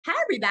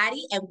Hi,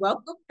 everybody, and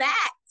welcome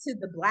back to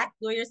the Black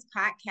Lawyers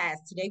Podcast.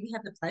 Today, we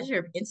have the pleasure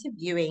of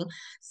interviewing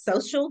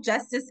social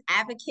justice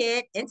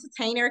advocate,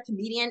 entertainer,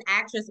 comedian,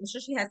 actress. I'm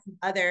sure she has some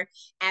other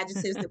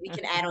adjectives that we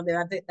can add on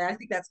there. I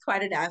think that's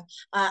quite enough.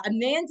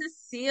 Amanda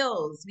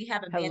Seals. We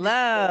have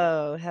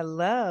Amanda Seals.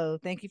 Hello.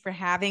 Thank you for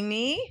having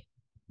me.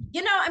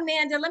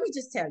 Amanda, let me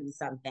just tell you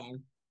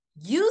something.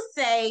 You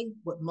say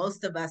what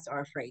most of us are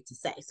afraid to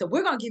say. So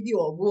we're going to give you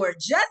an award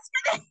just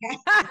for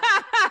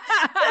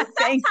that.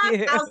 Thank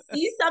Sometimes you. I'll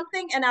see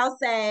something and I'll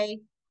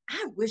say,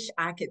 I wish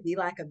I could be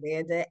like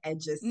Amanda and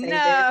just say this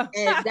No.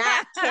 and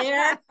not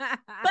care. But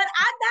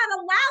I'm not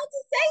allowed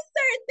to say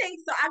certain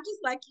things. So I'm just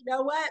like, you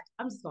know what?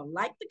 I'm just going to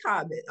like the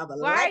comment. I'm going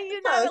to Why are like the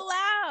you not post.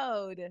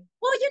 allowed?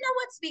 Well, you know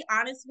what? To be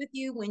honest with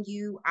you, when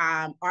you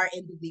are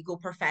in the legal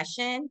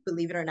profession,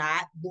 believe it or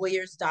not,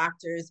 lawyers,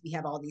 doctors, we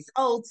have all these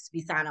oaths,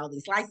 we sign all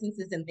these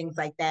licenses and things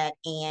like that.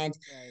 And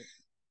Right.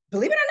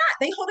 believe it or not,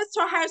 they hold us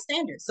to a higher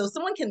standard. So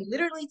someone can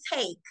literally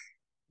take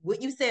what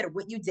you said or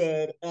what you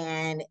did,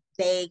 and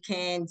they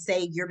can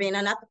say you're being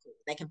unethical.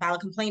 They can file a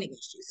complaint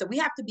against you. So we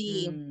have to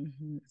be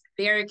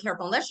very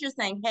careful. Unless you're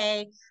saying,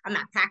 hey, I'm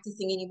not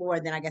practicing anymore,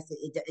 then I guess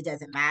it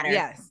doesn't matter.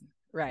 Yes.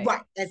 Right.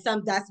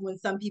 And that's when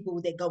some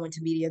people that go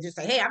into media just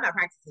say, hey, I'm not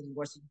practicing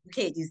anymore, so you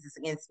can't use this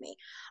against me.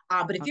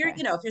 But if you're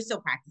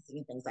still practicing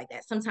and things like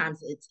that,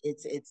 sometimes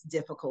it's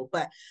difficult.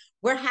 But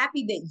we're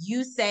happy that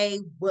you say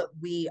what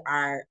we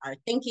are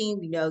thinking.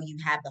 We know you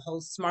have the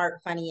whole smart,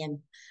 funny, and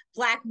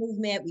Black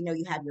movement. We know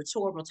you have your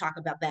tour. We'll talk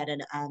about that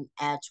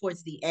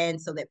towards the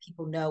end so that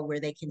people know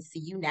where they can see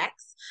you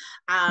next.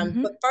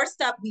 But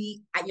first up,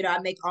 I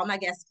make all my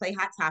guests play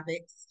hot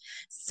topics.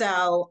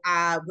 So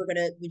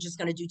we're just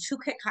gonna do two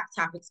quick hot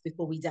topics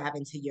before we dive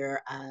into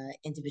your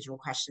individual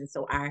questions.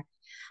 So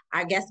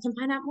our guests can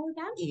find out more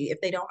about you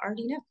if they don't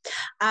already know.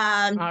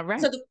 All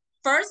right. So the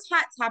first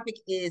hot topic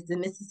is the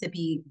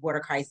Mississippi water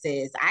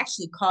crisis. I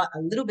actually caught a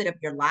little bit of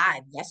your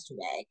live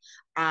yesterday,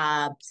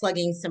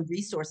 plugging some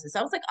resources. So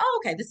I was like,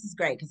 oh, okay, this is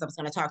great because I was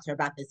going to talk to her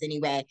about this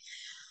anyway.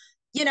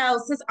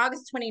 Since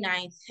August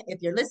 29th,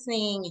 if you're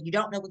listening and you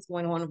don't know what's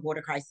going on with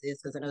water crisis,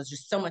 because I know there's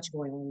just so much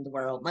going on in the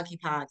world,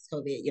 monkeypox,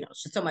 COVID,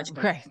 it's just so much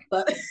going on.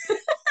 But it's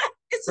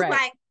just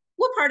like,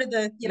 what part of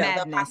the,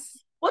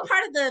 madness. what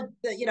part of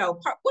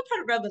what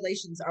part of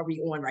Revelations are we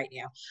on right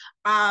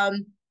now?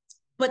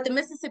 But the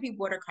Mississippi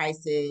water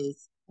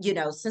crisis,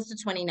 since the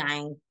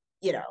 29th,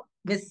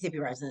 Mississippi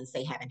residents,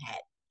 they haven't had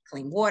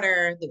clean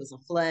water. There was a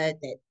flood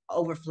that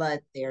overflowed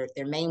their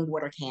main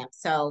water camp.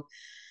 So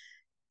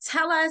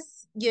tell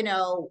us,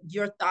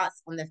 your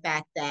thoughts on the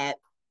fact that,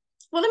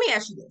 well, let me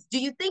ask you this. Do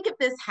you think if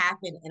this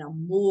happened in a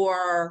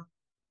more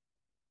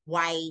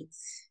white,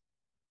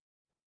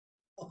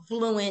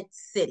 affluent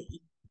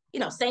city,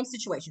 same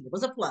situation, it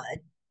was a flood,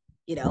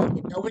 it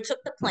overtook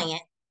the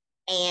plant,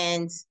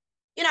 and,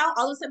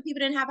 all of a sudden people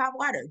didn't have hot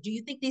water. Do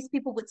you think these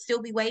people would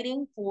still be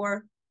waiting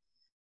for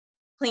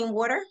clean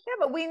water? Yeah,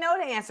 but we know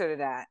the answer to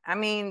that. I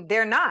mean,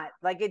 they're not.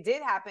 Like, it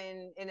did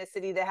happen in a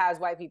city that has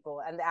white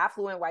people, and the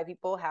affluent white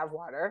people have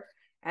water,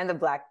 and the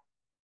Black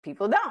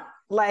people don't.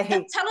 Like,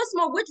 tell us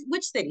more.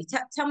 Which city?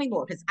 Tell me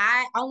more, because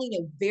I only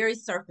know very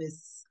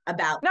surface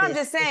about. No, I'm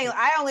just saying.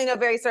 I only know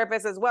very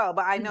surface as well,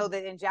 but I know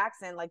that in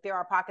Jackson, like, there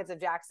are pockets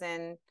of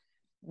Jackson.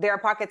 There are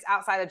pockets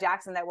outside of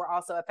Jackson that were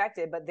also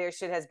affected, but there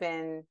should has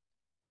been.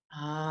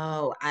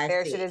 Oh, I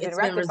there see. should has It's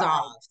been been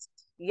resolved.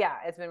 Yeah,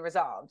 it's been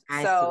resolved.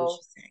 I see what you're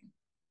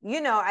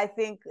saying. I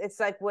think it's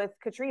like with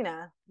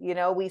Katrina,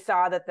 we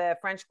saw that the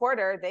French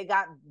Quarter, they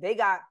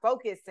got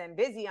focused and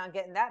busy on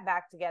getting that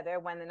back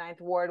together when the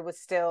Ninth Ward was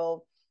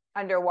still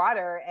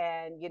underwater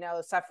and,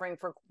 suffering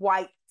for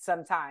quite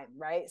some time.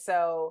 Right.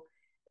 So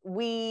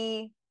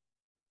we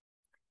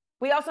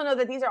also know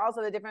that these are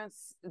also the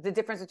difference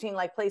between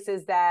like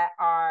places that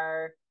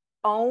are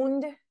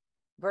owned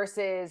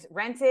versus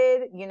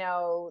rented,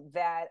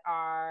 that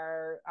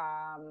are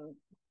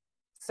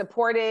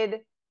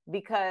supported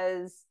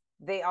because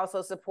they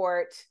also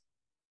support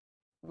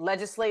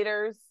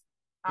legislators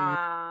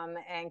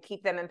and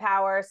keep them in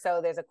power. So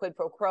there's a quid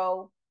pro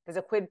quo. There's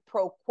a quid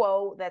pro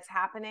quo that's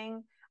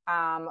happening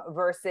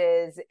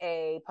versus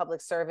a public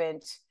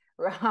servant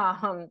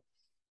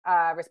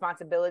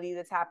responsibility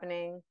that's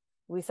happening.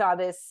 We saw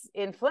this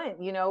in Flint.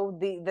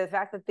 The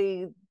fact that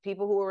the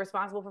people who were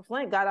responsible for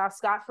Flint got off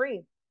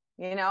scot-free.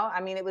 I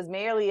mean, it was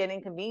merely an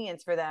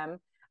inconvenience for them.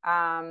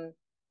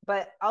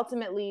 But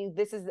ultimately,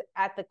 this is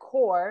at the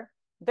core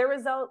the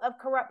result of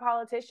corrupt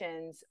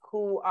politicians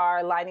who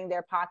are lining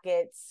their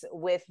pockets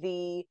with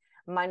the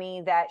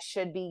money that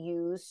should be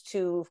used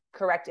to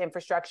correct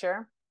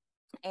infrastructure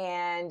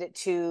and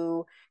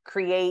to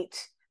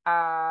create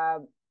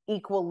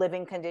equal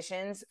living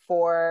conditions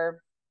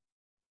for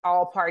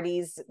all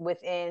parties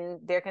within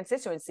their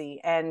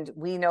constituency. And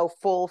we know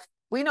for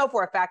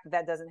a fact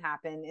that doesn't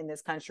happen in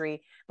this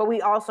country, but we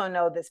also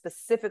know that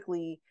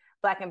specifically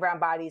Black and brown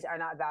bodies are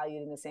not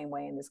valued in the same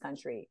way in this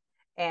country.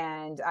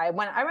 And I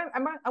went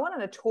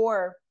on a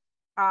tour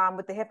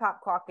with the Hip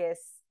Hop Caucus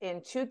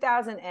in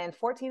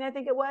 2014, I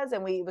think it was,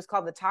 and it was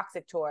called the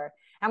Toxic Tour.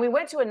 And we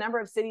went to a number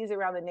of cities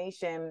around the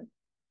nation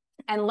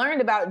and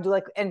learned about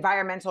like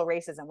environmental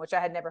racism, which I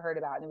had never heard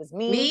about. And it was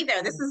Me me.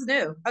 either. This is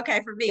new.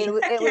 Okay, for me.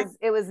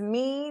 It was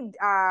me,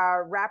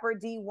 rapper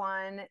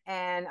D1,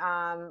 and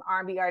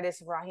R&B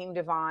artist Raheem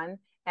Devon.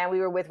 And we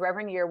were with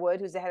Reverend Yearwood,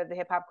 who's the head of the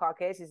Hip Hop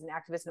Caucus. He's an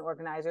activist and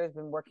organizer, has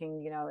been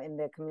working, in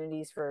the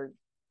communities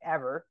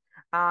forever.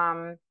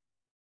 And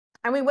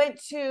we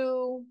went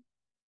to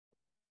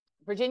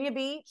Virginia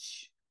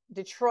Beach,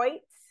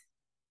 Detroit,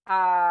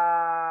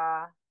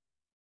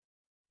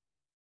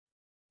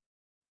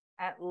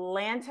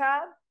 Atlanta,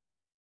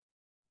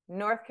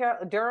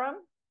 Durham,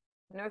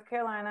 North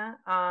Carolina.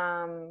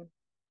 And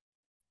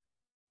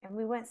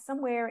we went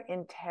somewhere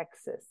in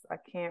Texas. I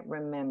can't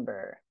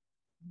remember.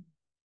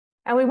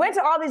 And we went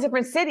to all these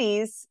different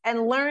cities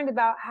and learned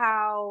about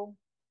how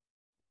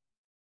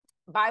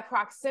by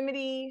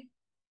proximity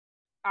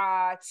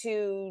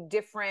to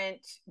different,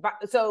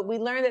 so we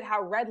learned that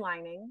how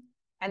redlining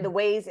and the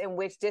ways in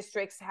which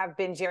districts have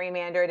been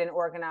gerrymandered and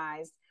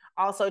organized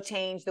also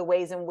change the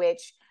ways in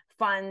which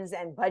funds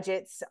and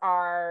budgets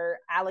are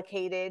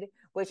allocated,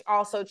 which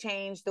also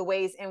changed the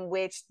ways in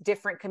which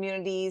different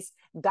communities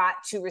got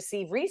to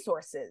receive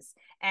resources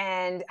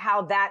and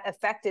how that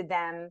affected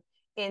them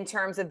in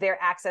terms of their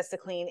access to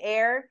clean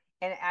air,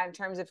 and in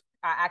terms of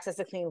access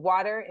to clean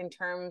water, in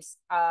terms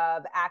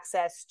of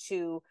access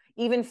to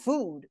even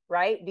food,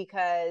 right?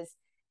 Because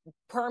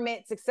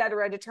permits, et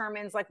cetera,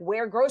 determines like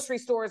where grocery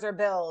stores are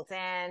built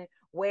and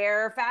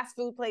where fast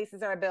food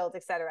places are built,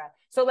 et cetera.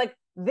 So like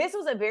this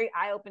was a very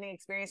eye-opening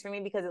experience for me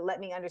because it let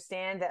me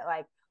understand that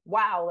like,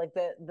 wow, like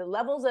the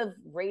levels of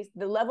race,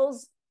 the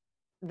levels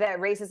that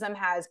racism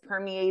has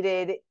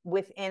permeated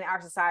within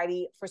our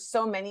society for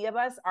so many of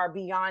us are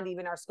beyond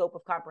even our scope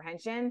of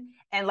comprehension.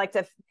 And like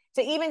to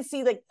even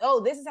see like,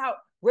 oh, this is how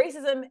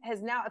racism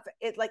has now,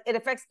 it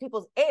affects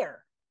people's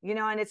air,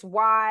 and it's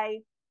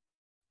why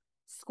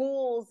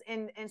schools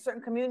in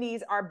certain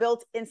communities are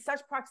built in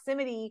such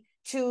proximity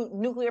to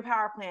nuclear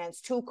power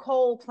plants, to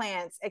coal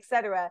plants, et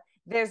cetera.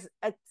 There's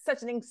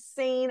such an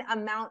insane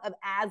amount of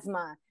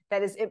asthma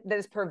that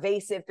is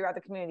pervasive throughout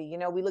the community.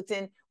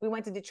 We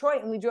went to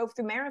Detroit and we drove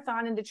through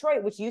Marathon in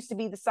Detroit, which used to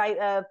be the site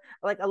of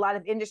like a lot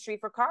of industry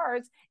for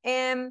cars.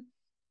 And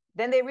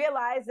then they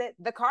realized that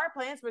the car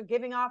plants were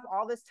giving off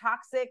all this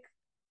toxic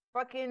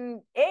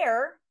fucking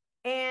air.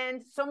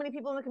 And so many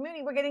people in the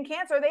community were getting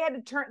cancer. They had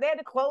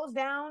to close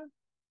down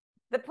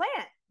the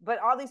plant, but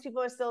all these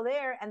people are still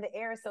there and the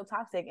air is still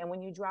toxic. And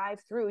when you drive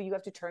through, you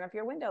have to turn off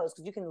your windows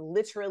because you can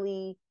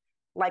literally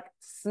like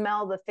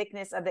smell the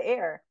thickness of the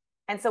air.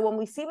 And so when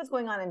we see what's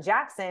going on in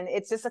Jackson,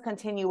 it's just a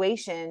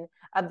continuation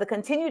of the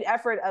continued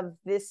effort of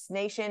this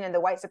nation and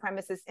the white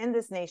supremacists in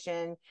this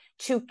nation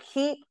to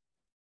keep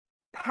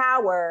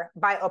power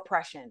by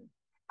oppression,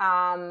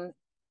 and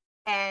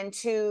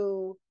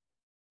to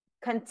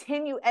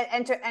continue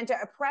and to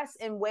oppress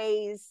in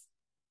ways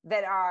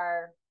that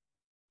are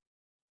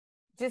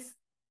just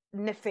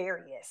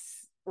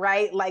nefarious,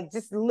 right? Like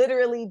just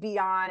literally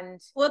beyond.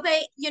 Well,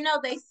 they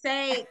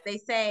say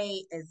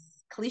as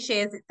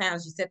cliche as it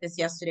sounds, you said this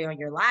yesterday on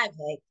your live,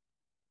 like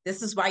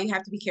this is why you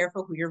have to be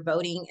careful who you're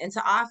voting into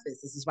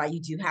office. This is why you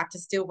do have to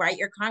still write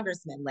your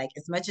congressman. Like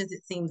as much as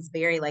it seems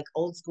very like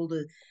old school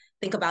to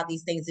think about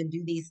these things and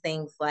do these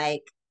things,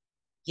 like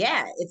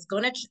yeah, it's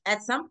gonna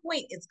at some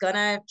point it's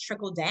gonna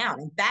trickle down.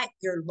 In fact,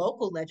 your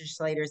local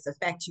legislators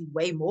affect you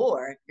way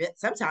more,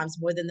 sometimes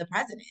more than the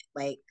president.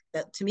 Like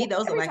to me,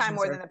 those every elections time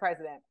more than the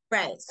president.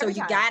 Right. So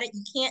you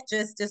can't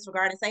just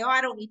disregard and say, oh, I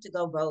don't need to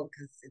go vote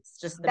because it's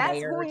just the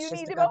mayor. That's who you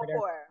need to vote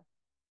for.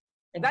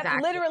 Exactly.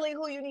 That's literally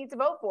who you need to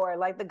vote for.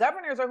 Like the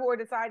governors are who are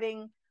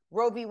deciding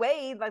Roe v.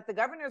 Wade. Like the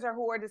governors are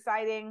who are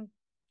deciding,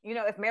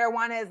 if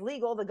marijuana is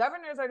legal. The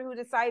governors are who are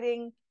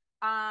deciding,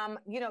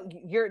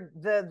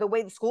 the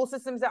way the school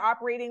systems are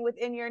operating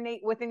within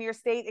your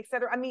state, et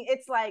cetera. I mean,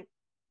 it's like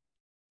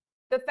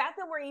the fact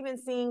that we're even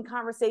seeing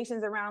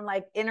conversations around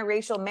like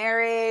interracial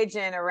marriage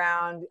and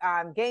around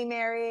gay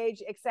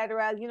marriage, et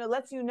cetera,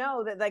 lets you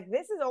know that like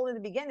this is only the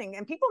beginning.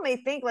 And people may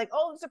think like,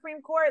 oh, the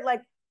Supreme Court,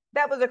 like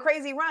that was a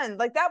crazy run.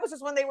 Like that was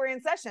just when they were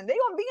in session. They're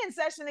going to be in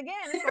session again.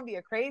 It's going to be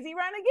a crazy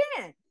run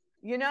again,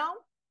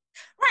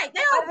 Right.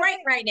 They're all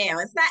right now.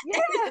 It's not,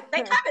 yeah.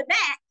 They're coming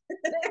back.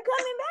 They're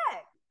coming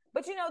back.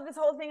 But this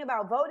whole thing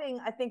about voting,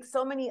 I think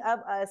so many of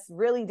us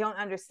really don't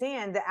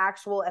understand the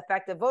actual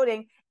effect of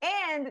voting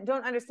and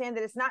don't understand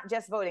that it's not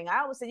just voting. I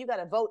always say you got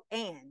to vote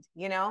and,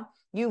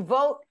 you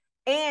vote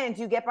and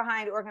you get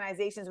behind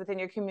organizations within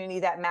your community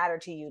that matter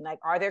to you. Like,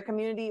 are there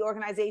community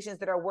organizations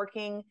that are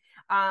working?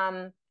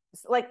 There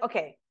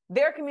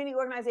are community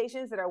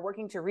organizations that are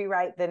working to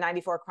rewrite the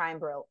 94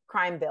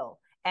 crime bill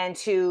and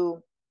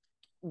to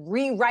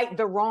rewrite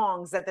the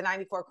wrongs that the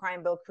 94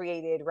 crime bill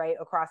created right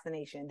across the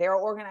nation. There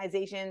are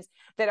organizations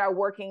that are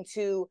working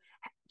to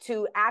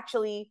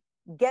actually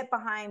get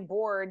behind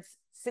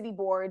city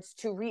boards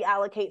to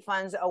reallocate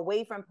funds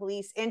away from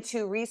police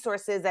into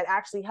resources that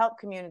actually help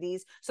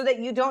communities so that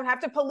you don't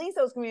have to police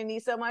those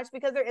communities so much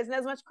because there isn't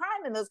as much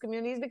crime in those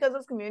communities because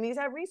those communities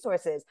have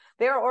resources.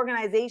 There are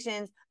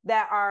organizations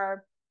that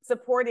are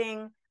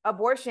supporting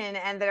abortion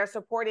and that are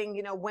supporting,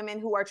 you know, women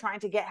who are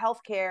trying to get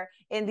healthcare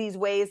in these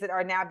ways that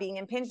are now being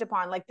impinged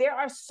upon. Like there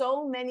are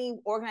so many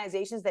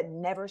organizations that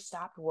never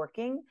stopped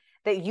working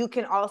that you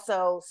can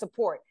also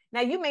support. Now,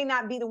 you may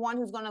not be the one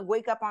who's going to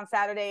wake up on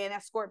Saturday and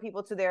escort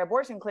people to their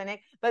abortion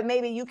clinic, but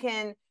maybe you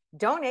can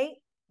donate,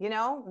 you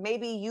know,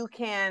 maybe you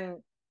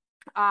can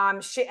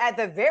at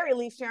the very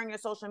least share on your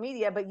social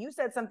media. But you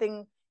said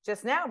something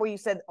just now where you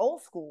said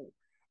old school.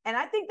 And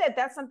I think that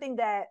that's something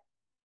that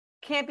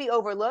can't be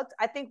overlooked.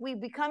 I think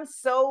we've become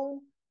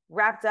so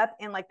wrapped up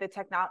in like the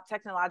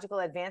technological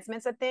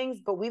advancements of things,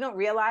 but we don't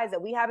realize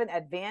that we haven't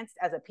advanced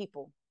as a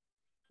people.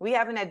 We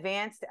haven't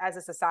advanced as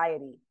a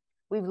society.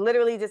 We've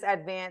literally just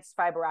advanced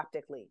fiber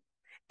optically,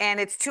 and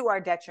it's to our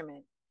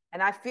detriment.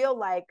 And I feel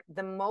like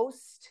the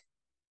most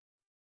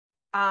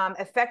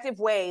effective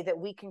way that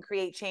we can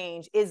create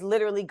change is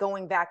literally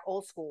going back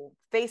old school,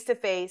 face to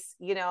face.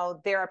 You know,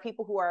 there are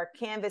people who are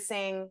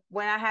canvassing.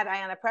 When I had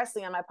Ayanna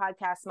Pressley on my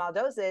podcast, Small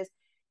Doses,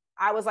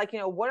 I was like, you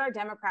know, what are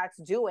Democrats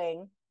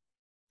doing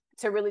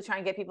to really try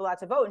and get people out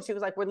to vote? And she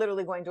was like, we're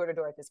literally going door to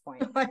door at this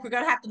point. Like, we're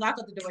going to have to knock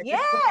on the door.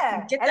 Yeah.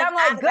 And I'm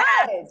like,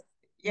 good.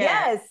 Yeah.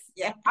 Yes.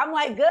 Yeah. I'm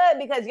like, good,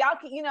 because y'all,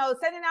 you know,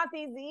 sending out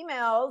these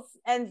emails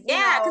and,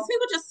 yeah, because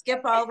people just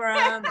skip over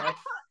them. Or,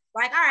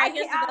 like, all right,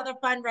 here's another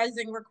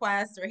fundraising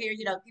request, or here,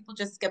 you know, people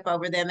just skip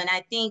over them. And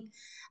I think,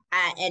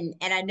 and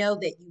I know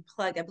that you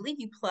plugged, I believe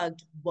you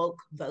plugged Woke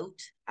Vote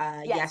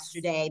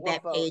yesterday,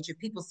 that page. If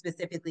people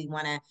specifically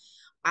want to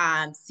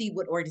see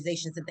what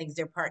organizations and things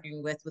they're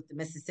partnering with the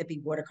Mississippi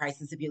border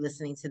crisis. If you're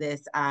listening to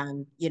this,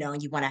 you know,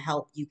 and you want to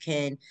help, you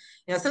can,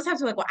 you know, sometimes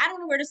we're like, well, I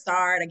don't know where to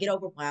start. I get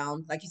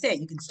overwhelmed. Like you said,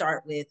 you can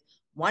start with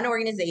one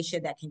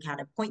organization that can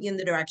kind of point you in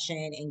the direction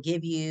and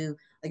give you,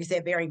 like you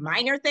said, very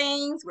minor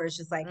things where it's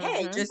just like,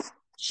 hey, just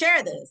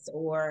share this.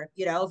 Or,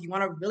 you know, if you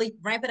want to really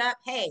ramp it up,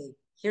 hey,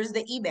 here's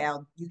the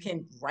email. You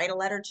can write a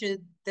letter to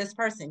this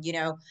person, you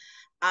know.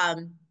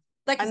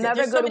 Like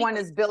another good one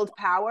is Build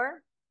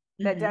Power.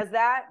 That does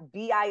that.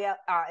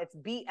 It's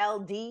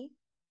BLDPWR,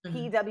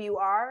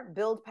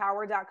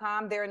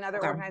 buildpower.com. They're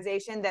another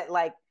organization that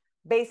like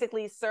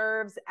basically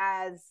serves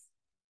as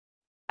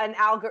an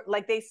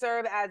like they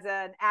serve as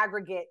an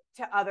aggregate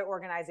to other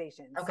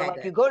organizations. So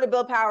like you go to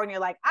Build Power and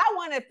you're like, I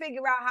want to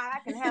figure out how I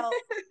can help.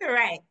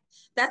 Right.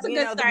 That's a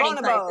good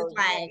starting place.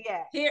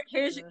 It's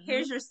like,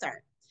 here's your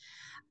start.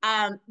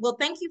 Well,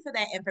 thank you for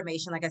that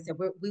information. Like I said,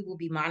 we will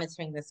be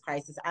monitoring this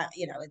crisis.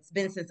 You know, it's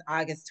been since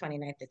August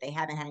 29th that they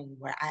haven't had any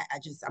more.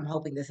 I'm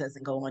hoping this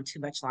doesn't go on too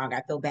much longer.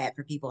 I feel bad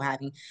for people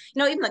having, you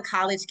know, even the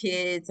college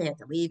kids, they have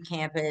to leave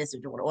campus or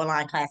doing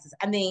online classes.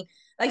 I mean,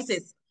 like I said,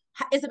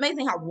 it's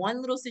amazing how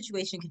one little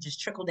situation could just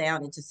trickle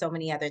down into so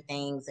many other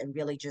things and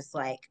really just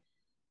like,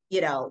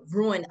 you know,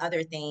 ruin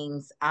other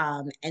things.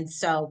 And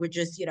so we're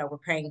just, you know, we're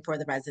praying for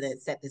the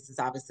residents that this is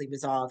obviously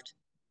resolved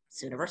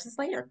sooner versus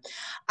later.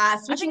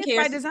 Switching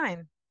gears by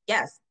design.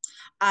 Yes.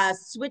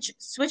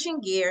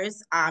 Switching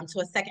gears to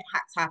a second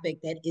hot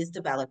topic that is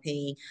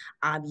developing.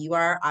 You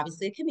are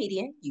obviously a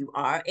comedian. You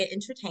are an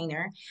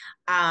entertainer.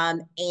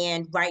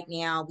 And right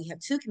now we have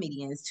two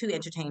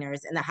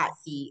entertainers in the hot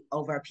seat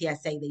over a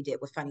PSA they did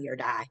with Funny or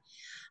Die.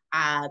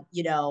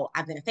 You know,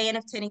 I've been a fan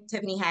of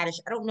Tiffany Haddish.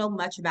 I don't know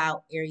much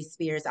about Aries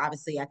Spears.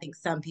 Obviously, I think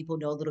some people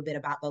know a little bit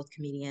about both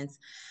comedians.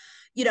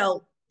 You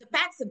know, the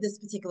facts of this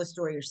particular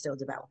story are still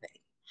developing.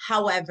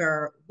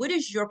 However, what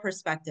is your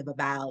perspective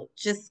about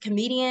just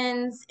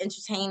comedians,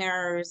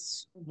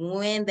 entertainers,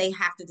 when they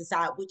have to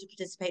decide what to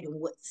participate and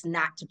what's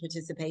not to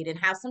participate, and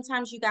how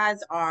sometimes you guys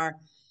are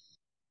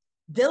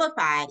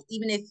vilified,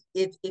 even if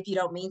you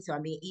don't mean to. I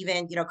mean,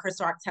 even, you know,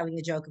 Chris Rock telling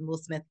the joke and Will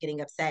Smith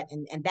getting upset,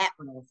 and that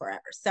went on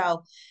forever.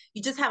 So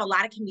you just have a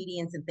lot of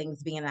comedians and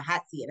things being in a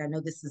hot seat. And I know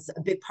this is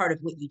a big part of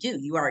what you do.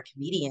 You are a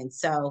comedian.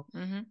 So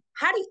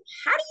how do you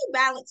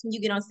balance when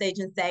you get on stage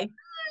and say,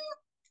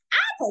 I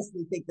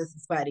personally think this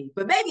is funny,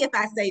 but maybe if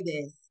I say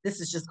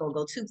this is just gonna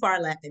go too far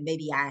left, and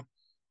maybe I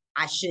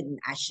shouldn't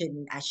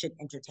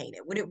entertain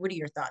it. What are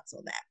your thoughts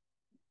on that?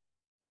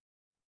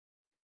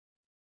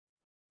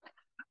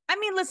 I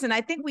mean, listen,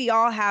 I think we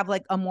all have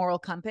like a moral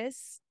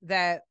compass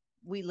that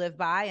we live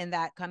by, and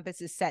that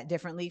compass is set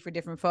differently for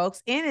different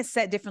folks, and it's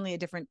set differently at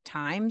different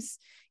times,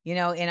 you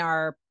know, in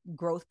our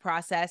growth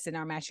process, in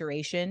our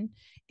maturation,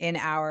 in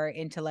our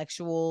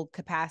intellectual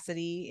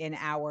capacity,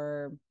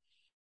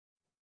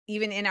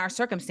 even in our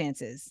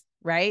circumstances,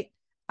 right?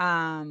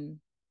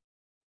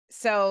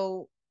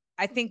 So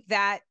I think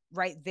that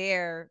right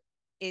there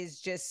is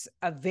just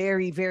a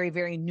very, very,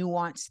 very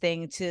nuanced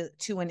thing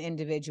to an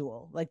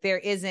individual. Like there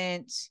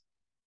isn't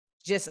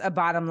just a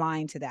bottom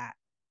line to that.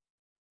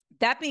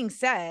 That being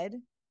said,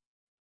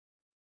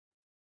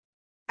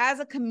 as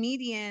a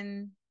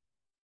comedian,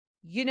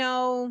 you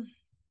know,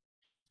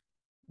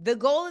 the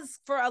goal is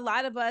for a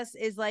lot of us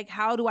is like,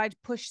 how do I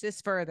push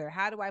this further?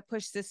 How do I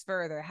push this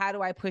further? How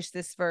do I push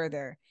this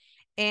further?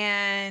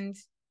 And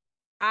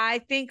I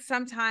think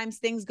sometimes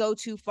things go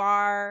too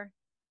far,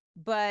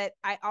 but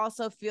I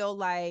also feel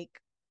like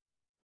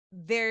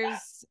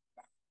there's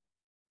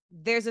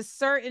a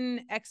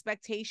certain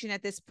expectation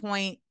at this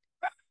point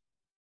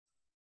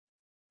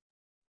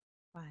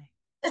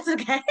It's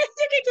okay.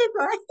 You can keep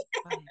going.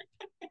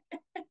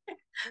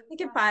 We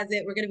can pause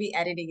it. We're going to be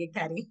editing and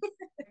cutting.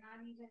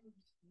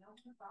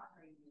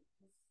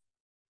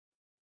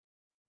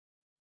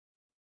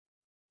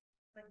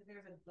 Like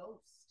there's a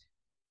ghost.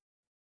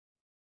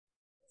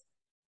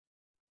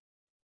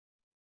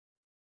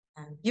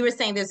 You were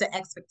saying there's an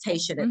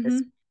expectation at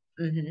this.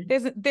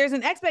 There's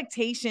an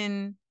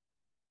expectation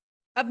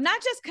of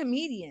not just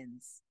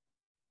comedians,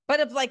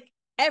 but of like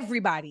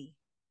everybody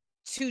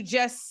to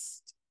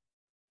just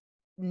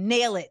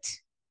nail it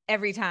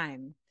every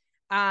time.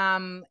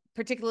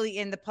 Particularly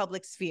in the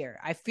public sphere.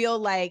 I feel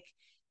like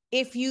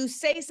if you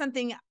say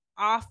something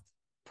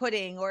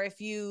off-putting, or if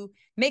you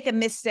make a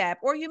misstep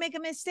or you make a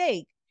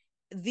mistake,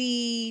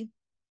 the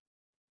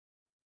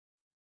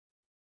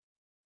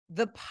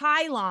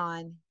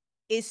pylon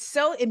is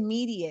so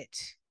immediate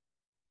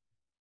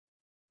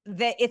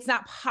that it's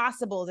not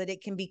possible that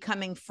it can be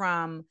coming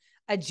from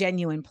a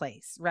genuine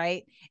place,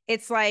 right?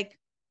 It's like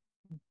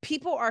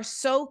people are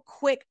so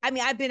quick. I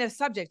mean, I've been a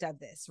subject of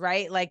this,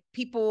 right? Like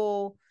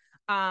people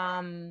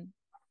are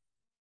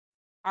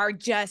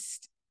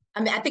just,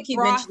 I mean, I think you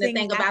mentioned the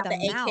thing about the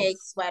AK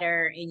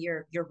sweater in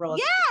your role.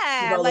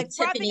 Yeah, role like of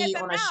Tiffany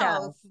on a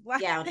show.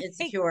 Like, yeah, on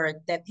Insecure,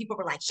 that people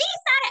were like, she's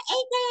not an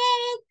AK.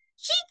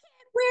 She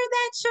can't wear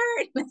that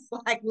shirt. And it's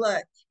like,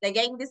 look, they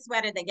gave me the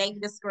sweater, they gave me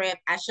the script.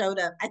 I showed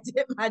up, I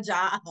did my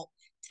job.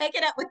 Take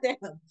it up with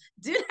them.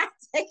 Do not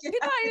take it.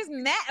 People are just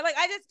mad. Like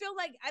I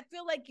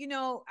feel like you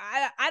know,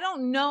 I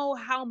don't know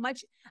how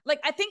much. Like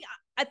I think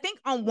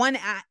on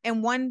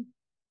one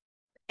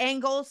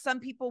angle, some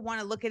people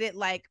want to look at it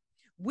like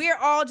we're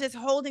all just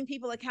holding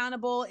people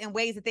accountable in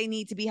ways that they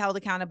need to be held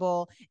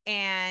accountable,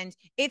 and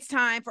it's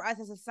time for us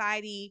as a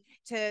society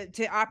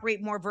to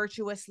operate more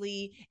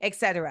virtuously,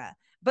 etc.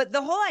 But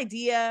the whole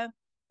idea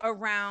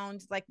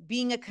around like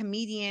being a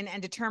comedian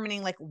and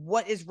determining like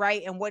what is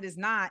right and what is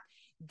not,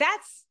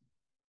 that's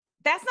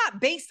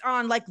not based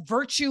on like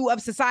virtue of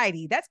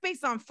society. That's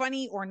based on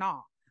funny or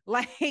not.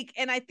 Like,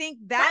 and I think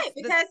that's right,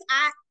 because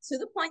to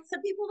the point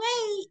some people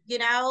made, you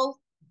know,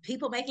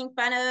 people making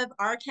fun of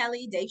R.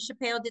 Kelly. Dave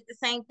Chappelle did the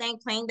same thing,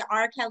 playing the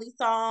R. Kelly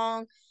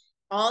song.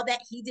 All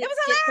that he did. It was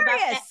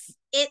hilarious.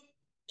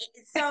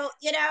 So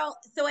you know.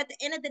 So at the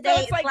end of the day,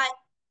 it's like,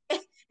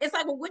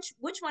 well,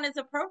 which one is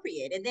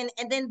appropriate? And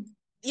then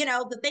you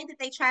know, the thing that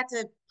they tried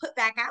to put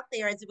back out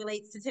there as it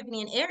relates to Tiffany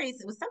and Aries,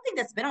 it was something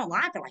that's been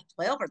online for like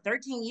 12 or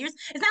 13 years.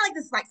 It's not like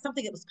this is like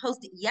something that was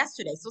posted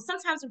yesterday. So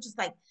sometimes I'm just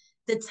like,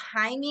 the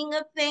timing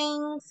of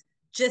things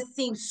just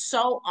seems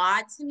so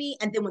odd to me.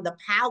 And then when the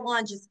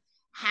pylon just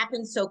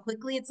happens so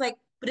quickly, it's like,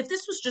 but if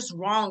this was just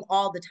wrong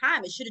all the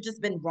time, it should have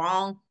just been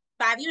wrong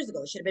 5 years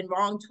ago. It should have been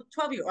wrong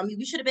 12 years. I mean,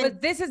 we should have been.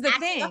 But this is the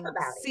thing.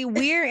 See,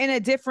 we're in a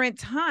different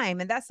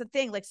time. And that's the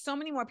thing. Like so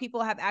many more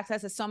people have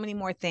access to so many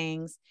more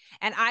things.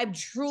 And I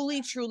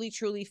truly, truly,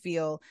 truly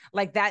feel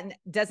like that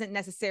doesn't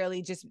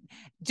necessarily just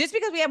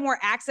because we have more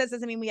access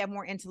doesn't mean we have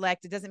more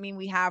intellect. It doesn't mean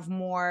we have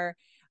more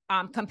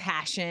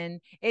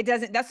compassion. It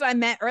doesn't. That's what I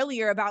meant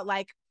earlier about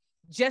like,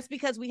 just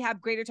because we have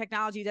greater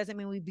technology doesn't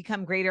mean we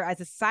become greater as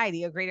a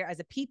society or greater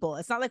as a people.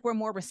 It's not like we're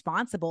more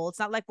responsible. It's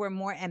not like we're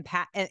more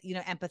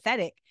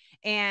empathetic.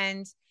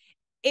 And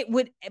it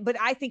would, but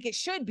I think it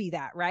should be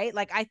that, right?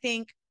 Like, I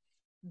think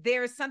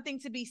there's something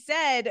to be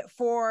said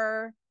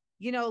for,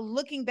 you know,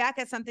 looking back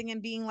at something and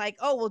being like,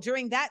 oh, well,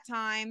 during that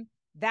time,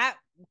 that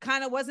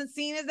kind of wasn't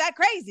seen as that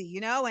crazy,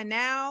 you know, and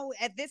now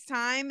at this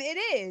time it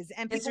is.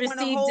 And people want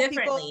to hold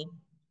people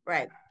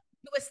right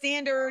to a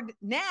standard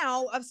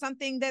now of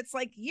something that's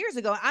like years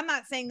ago. I'm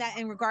not saying that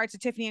in regards to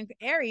Tiffany and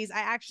Aries. I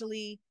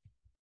actually,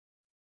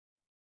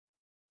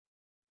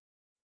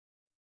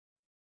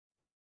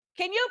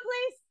 can you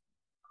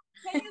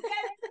please? Can you get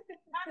it?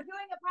 I'm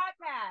doing a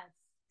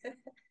podcast.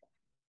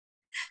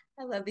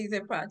 I love these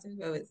impromptu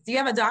moments. Do you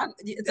have a dog?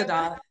 It's a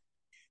dog.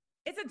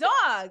 It's a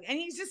dog, and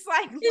he's just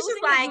like he's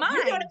just like,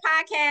 you're doing a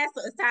podcast,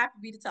 so it's time for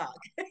me to talk.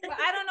 But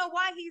I don't know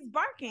why he's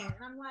barking. And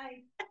I'm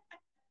like,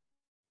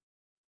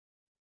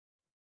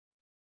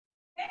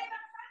 babe, I'm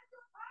trying to do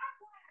a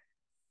podcast.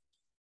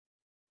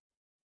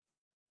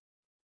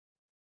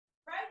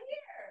 Right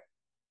here.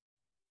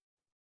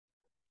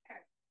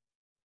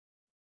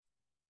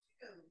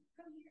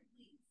 Come here,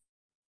 please.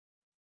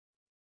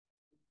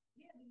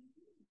 Yeah,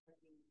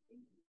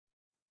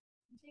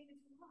 you're taking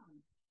too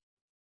long.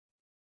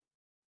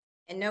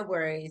 And no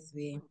worries,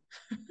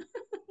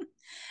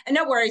 and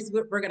no worries,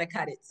 we're gonna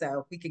cut it,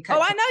 so we can cut.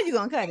 Oh, I know you're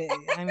gonna cut it.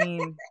 I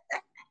mean,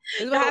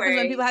 this is what happens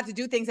when people have to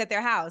do things at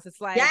their house. It's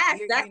like,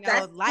 yes, that's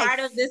part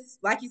of this.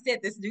 Like you said,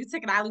 this new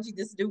technology,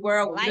 this new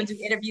world. We're gonna do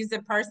interviews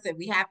in person.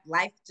 We have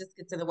life just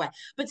gets in the way.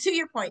 But to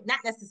your point, not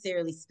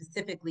necessarily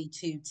specifically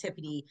to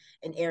Tiffany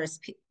and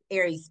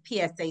Aries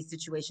PSA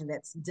situation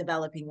that's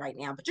developing right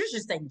now, but you're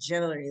just saying,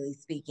 generally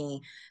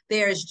speaking,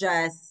 there's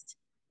just,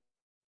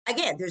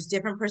 again, there's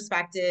different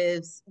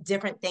perspectives,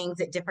 different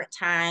things at different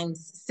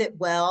times sit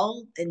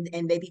well, and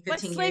maybe 15 but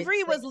slavery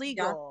years was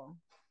legal,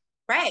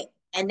 right?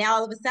 And now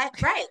all of a sudden,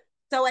 right?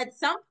 So at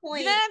some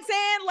point, you know what I'm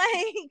saying?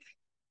 Like,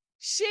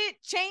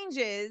 shit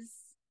changes.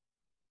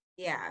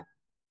 Yeah.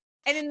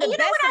 And in the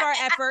best of our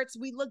efforts,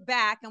 we look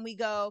back and we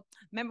go,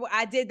 remember,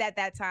 I did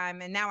that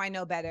time, and now I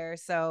know better.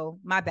 So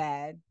my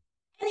bad.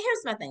 And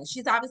here's my thing.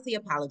 She's obviously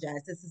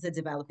apologized. This is a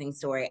developing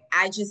story.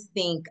 I just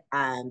think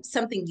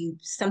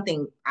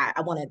something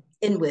I want to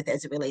end with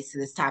as it relates to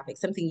this topic,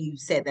 something you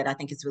said that I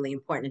think is really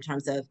important in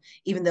terms of,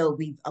 even though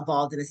we've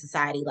evolved in a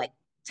society like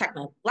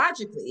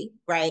technologically,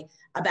 right?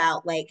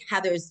 About like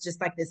how there's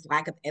just like this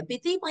lack of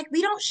empathy. Like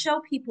we don't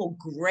show people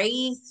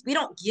grace. We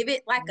don't give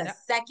it like a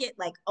second,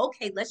 like,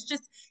 okay, let's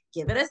just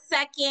give it a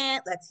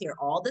second. Let's hear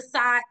all the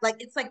side. Like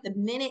it's like the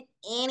minute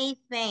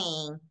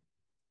anything,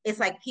 it's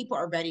like people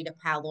are ready to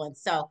pile on.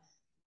 So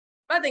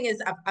my thing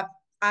is,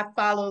 I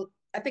followed.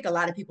 I think a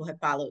lot of people have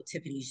followed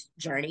Tiffany's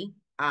journey.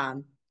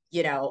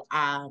 You know,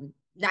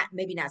 not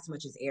maybe not so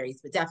much as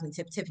Aries, but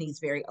definitely Tiffany's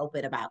very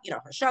open about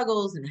her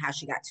struggles and how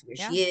she got to where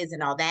she is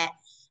and all that.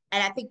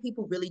 And I think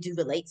people really do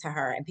relate to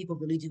her, and people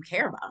really do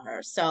care about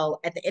her. So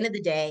at the end of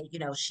the day,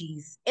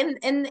 she's in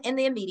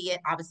the immediate,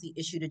 obviously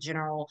issued a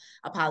general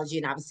apology,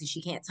 and obviously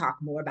she can't talk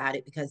more about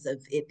it because of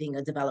it being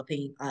a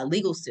developing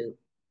legal suit.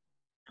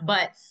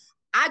 But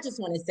I just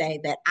want to say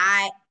that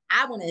I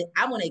want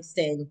to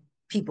extend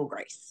people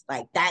grace.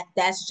 Like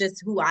that's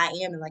just who I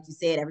am. And like you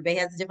said, everybody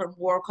has a different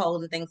moral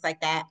code and things like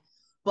that.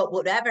 But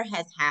whatever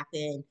has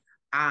happened,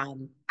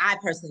 I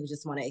personally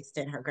just want to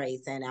extend her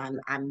grace, and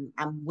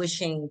I'm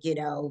wishing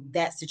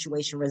that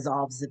situation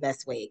resolves the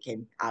best way it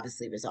can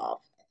obviously resolve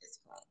at this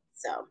point.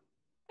 So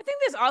I think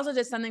there's also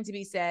just something to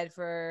be said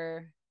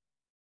for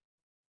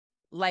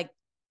like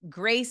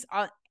grace,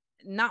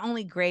 not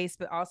only grace,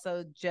 but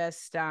also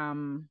just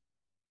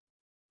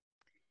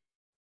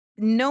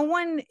no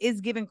one is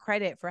given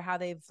credit for how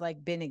they've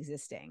like been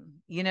existing.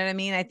 You know what I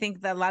mean? I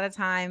think that a lot of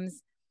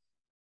times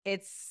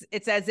it's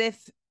as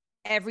if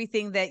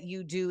everything that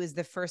you do is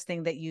the first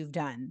thing that you've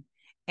done,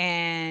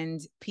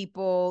 and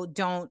people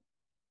don't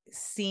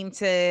seem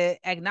to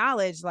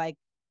acknowledge like,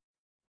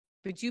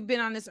 but you've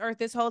been on this earth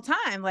this whole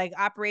time, like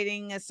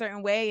operating a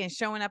certain way and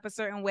showing up a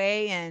certain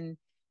way, and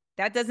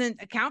that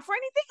doesn't account for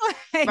anything.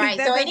 Like, right.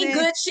 So any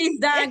good she's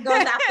done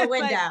goes out the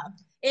window. Like,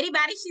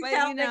 anybody she's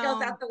helped, it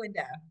goes out the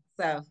window.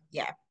 So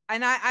yeah.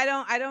 And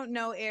I don't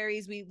know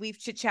Aries. We've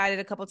chit-chatted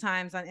a couple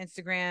times on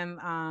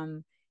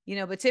Instagram.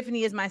 But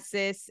Tiffany is my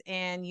sis,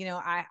 and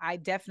I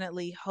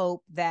definitely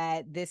hope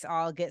that this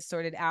all gets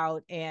sorted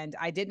out. And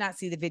I did not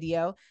see the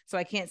video, so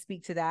I can't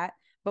speak to that.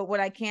 But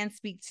what I can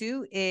speak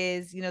to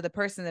is, the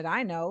person that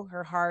I know,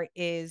 her heart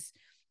is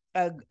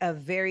a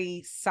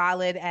very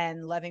solid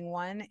and loving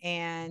one.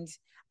 And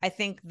I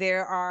think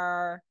there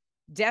are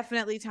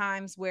definitely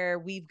times where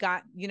we've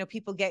got,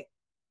 people get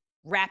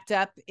wrapped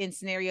up in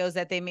scenarios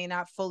that they may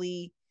not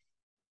fully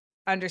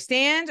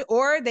understand,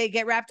 or they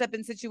get wrapped up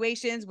in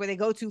situations where they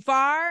go too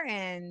far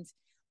and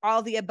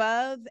all the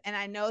above. And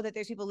I know that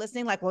there's people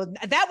listening like, well,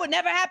 that would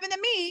never happen to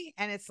me.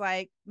 And it's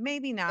like,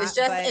 maybe not.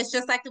 It's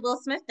just like the Will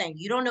Smith thing.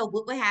 You don't know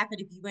what would happen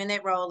if you were in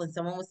that role and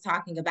someone was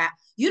talking about,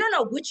 you don't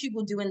know what you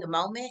will do in the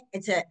moment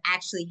until it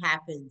actually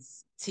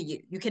happens to you.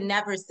 You can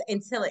never,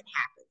 until it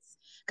happens.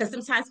 Because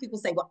sometimes people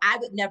say, well, I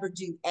would never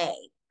do A,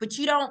 but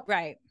you don't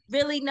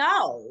really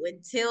know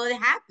until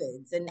it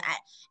happens. And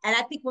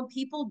I think when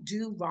people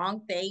do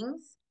wrong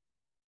things,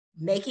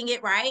 making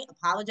it right,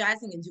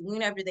 apologizing and doing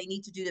whatever they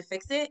need to do to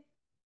fix it,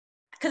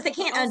 because they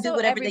can't undo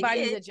whatever they did.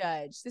 Everybody's a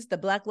judge. This is the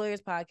Black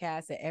Lawyers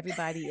Podcast, that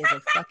everybody is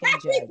a fucking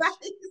judge.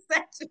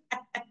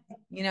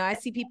 I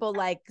see people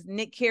like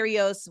Nick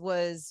Kyrgios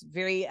was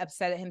very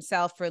upset at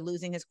himself for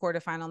losing his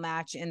quarterfinal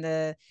match in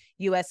the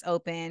US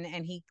Open,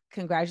 and he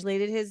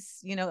congratulated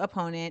his,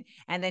 opponent,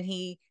 and then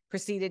he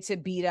proceeded to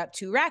beat up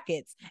two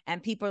rackets,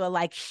 and people are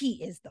like,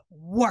 he is the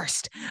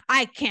worst.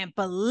 I can't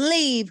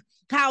believe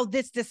how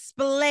this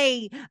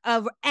display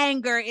of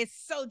anger is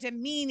so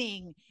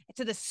demeaning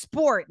to the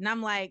sport. And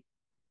I'm like,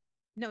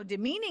 no,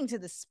 demeaning to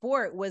the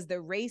sport was the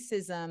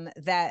racism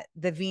that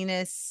the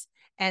Venus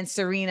and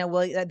Serena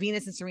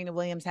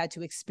Williams had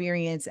to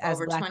experience as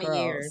over Black 20 girls.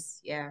 Years.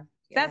 Yeah.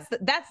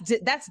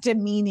 That's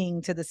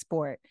demeaning to the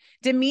sport.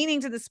 Demeaning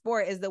to the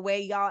sport is the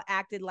way y'all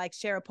acted like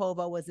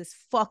Sharapova was this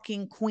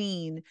fucking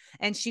queen,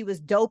 and she was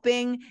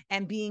doping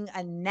and being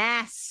a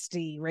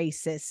nasty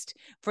racist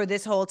for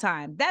this whole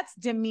time. That's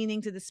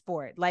demeaning to the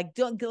sport. Like,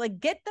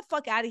 get the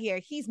fuck out of here.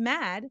 He's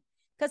mad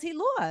because he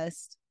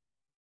lost.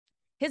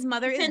 His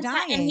mother is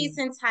dying, and he's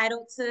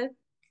entitled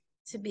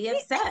to be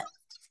upset.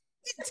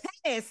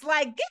 Tennis,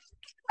 he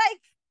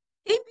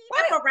beat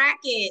up a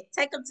racket.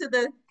 Take him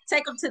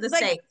to the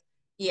state.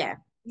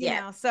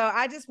 Yeah. So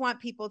I just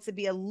want people to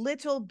be a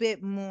little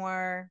bit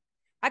more.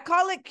 I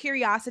call it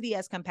curiosity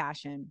as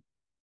compassion.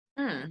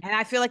 And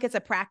I feel like it's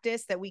a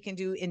practice that we can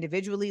do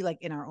individually, like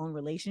in our own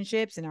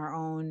relationships, in our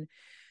own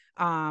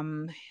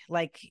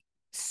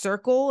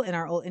circle, in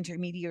our old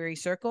intermediary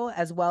circle,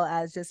 as well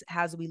as just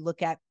as we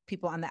look at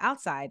people on the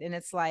outside. And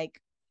it's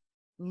like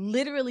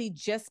literally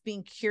just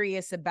being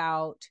curious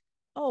about,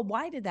 oh,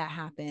 why did that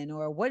happen?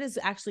 Or what is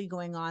actually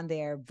going on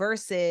there,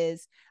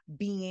 versus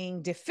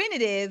being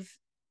definitive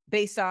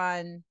based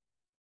on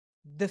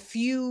the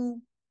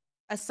few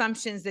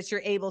assumptions that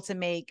you're able to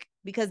make.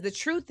 Because the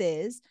truth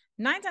is,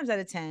 9 times out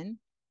of 10,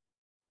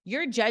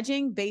 you're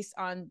judging based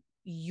on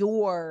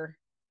your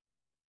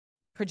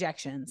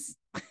projections.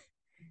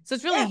 So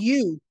it's really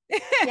you.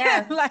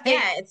 Yeah. Like,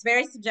 yeah, it's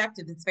very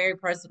subjective. It's very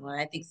personal.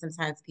 And I think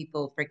sometimes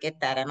people forget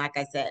that. And like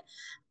I said,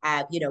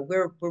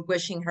 we're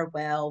wishing her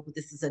well.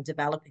 This is a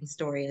developing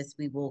story as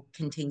we will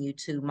continue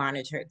to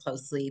monitor it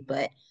closely.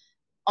 But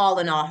all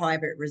in all,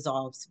 however it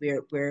resolves,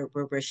 we're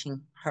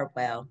wishing her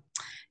well.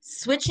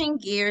 Switching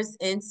gears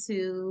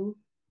into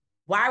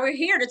why we're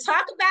here to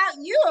talk about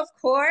you, of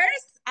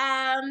course.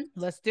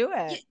 let's do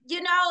it.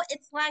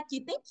 It's like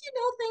you think you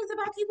know things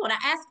about people, and I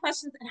ask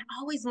questions, and I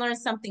always learn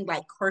something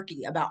like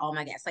quirky about all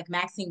my guests. Like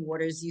Maxine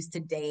Waters used to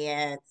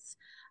dance.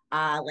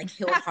 Like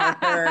Hill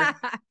Harper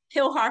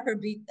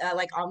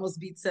almost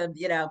beat some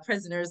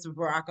prisoners of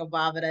Barack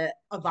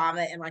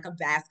Obama in like a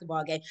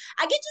basketball game.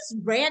 I get just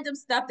random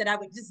stuff that I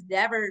would just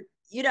never,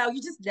 you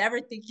just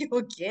never think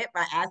you'll get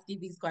by asking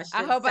these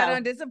questions. I hope I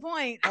don't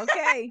disappoint.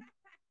 Okay.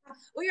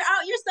 Well,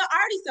 you're so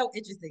already so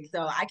interesting,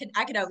 so I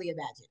can only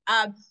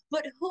imagine.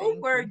 But who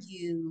were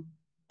you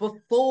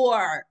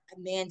before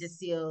Amanda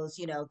Seales?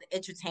 The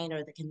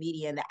entertainer, the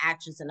comedian, the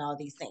actress, and all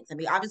these things. I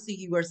mean, obviously,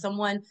 you were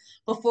someone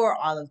before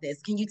all of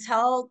this. Can you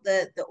tell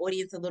the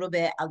audience a little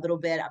bit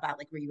about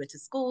like where you went to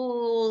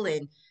school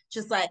and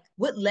just like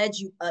what led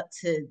you up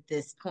to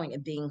this point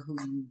of being who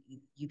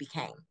you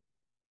became?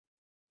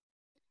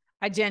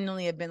 I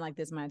genuinely have been like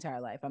this my entire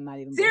life. I'm not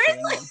even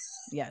seriously.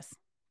 Yes.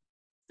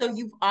 So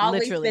you've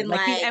always literally been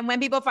like, and when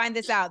people find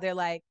this out, they're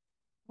like,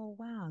 "Oh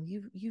wow,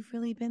 you've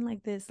really been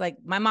like this." Like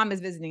my mom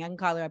is visiting. I can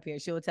call her up here.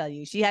 She will tell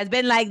you she has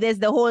been like this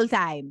the whole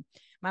time.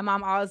 My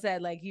mom always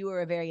said like you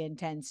were a very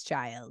intense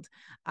child.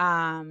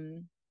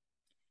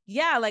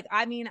 Yeah, like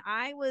I mean,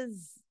 I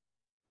was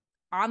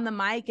on the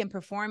mic and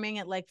performing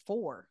at like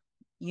 4,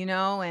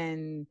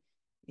 and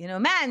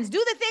mans,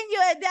 do the thing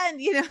you had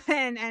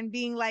done, and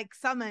being like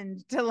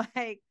summoned to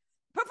like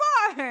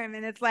perform.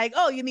 And it's like,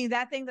 oh, you mean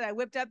that thing that I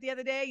whipped up the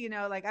other day?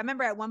 Like I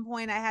remember at one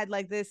point I had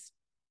like this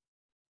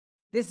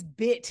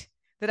bit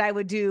that I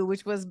would do,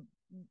 which was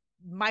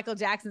Michael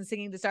Jackson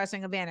singing the Star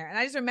Spangled Banner. And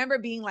I just remember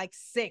being like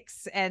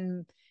 6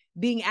 and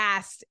being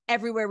asked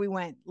everywhere we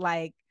went,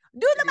 like,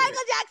 do the Michael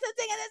Jackson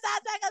singing the Star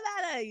Spangled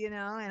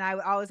Banner, and I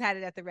always had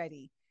it at the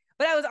ready.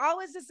 But I was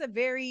always just a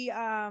very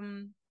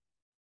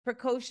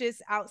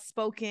precocious,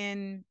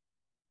 outspoken,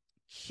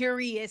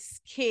 curious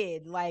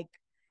kid, like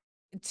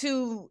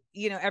to,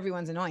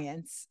 everyone's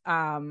annoyance.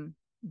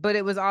 But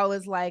it was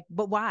always like,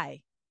 but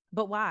why?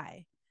 But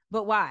why?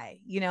 But why?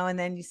 And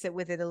then you sit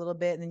with it a little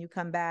bit and then you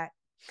come back.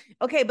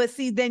 Okay, but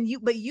see,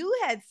 you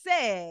had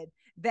said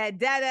that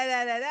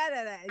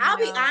I'll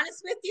be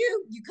honest with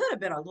you, you could have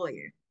been a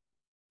lawyer.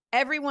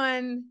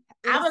 Everyone,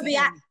 that was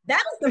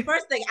the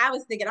first thing I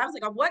was thinking. I was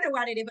like, I wonder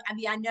why they didn't. I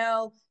mean, I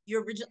know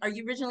are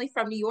you originally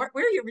from New York?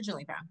 Where are you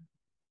originally from?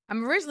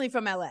 I'm originally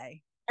from LA.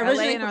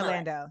 Originally LA and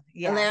Orlando. LA.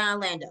 Yeah. LA and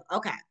Orlando.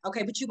 Okay.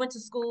 But you went to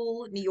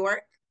school, New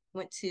York? I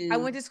went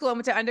to school. I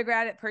went to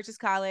undergrad at Purchase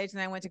College,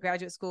 and I went to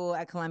graduate school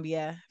at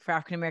Columbia for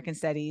African American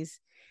Studies.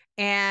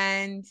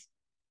 And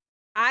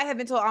I have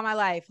been told all my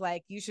life,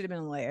 like, you should have been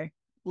a lawyer.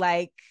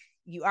 Like,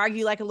 you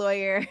argue like a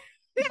lawyer.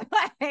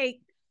 Like,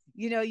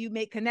 you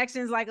make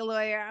connections like a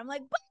lawyer. I'm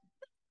like, but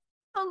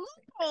a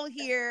loophole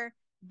here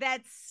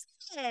that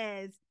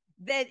says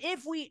that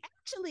if we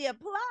actually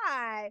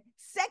apply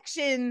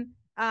section,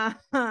 I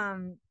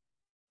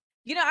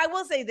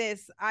will say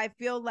this. I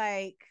feel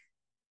like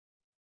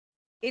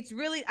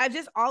I've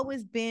just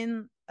always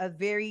been a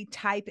very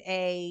type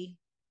A,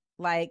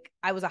 like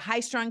I was a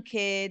high strung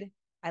kid.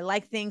 I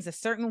like things a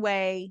certain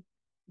way.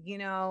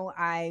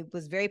 I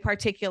was very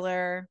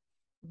particular,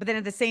 but then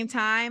at the same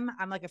time,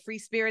 I'm like a free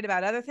spirit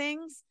about other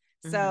things.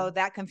 So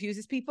that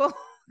confuses people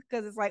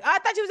because it's like, oh, I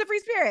thought you was a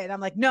free spirit. And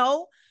I'm like,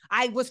 no,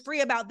 I was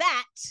free about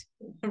that.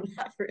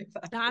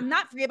 I'm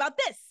not free about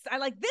this. I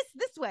like this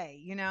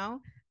way,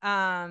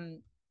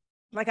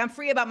 like I'm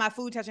free about my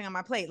food touching on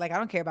my plate. Like I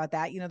don't care about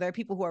that. There are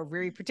people who are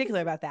very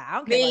particular about that. I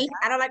don't care about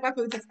that. I don't like my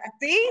food touching.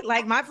 See,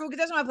 like my food can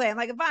touch on my plate. I'm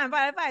like,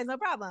 fine, no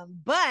problem.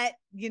 But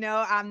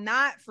I'm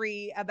not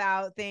free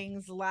about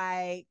things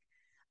like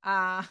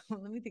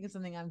let me think of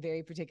something I'm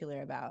very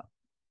particular about.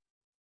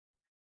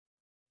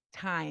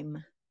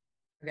 Time.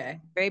 Okay.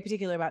 Very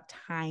particular about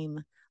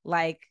time.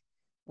 Like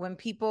when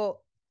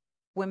people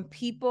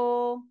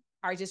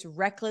are just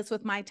reckless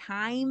with my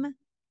time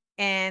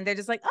and they're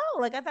just like, oh,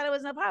 like I thought it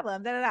was no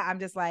problem. I'm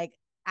just like,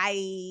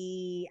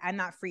 I'm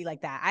not free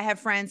like that. I have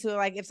friends who are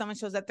like, if someone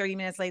shows up 30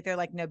 minutes late, they're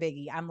like, no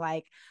biggie. I'm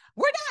like,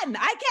 we're done.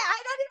 I don't even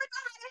know.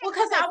 Well,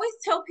 because I always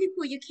tell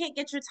people you can't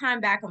get your time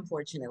back,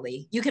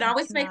 unfortunately. You can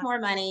always make more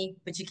money,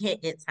 but you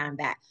can't get time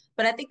back.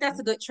 But I think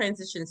that's a good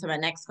transition to my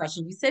next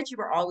question. You said you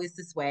were always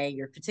this way.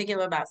 You're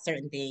particular about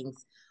certain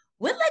things.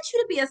 What led you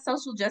to be a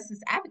social justice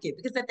advocate?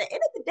 Because at the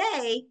end of the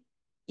day,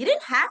 you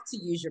didn't have to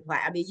use your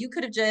platform. I mean, you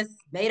could have just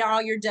made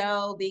all your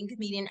dough, being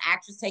comedian,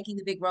 actress, taking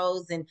the big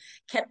roles, and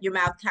kept your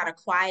mouth kind of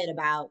quiet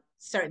about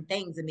certain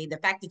things. I mean, the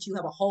fact that you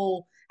have a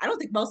whole, I don't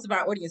think most of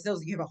our audience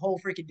knows you have a whole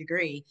freaking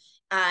degree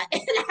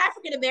in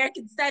African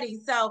American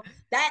studies. So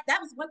that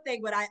was one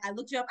thing when I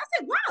looked you up, I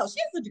said, wow, she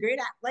has a degree.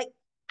 And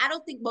I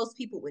don't think most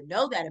people would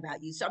know that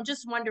about you. So I'm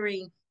just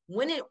wondering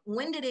when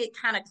did it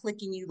kind of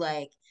click in you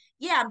like,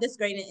 yeah, I'm this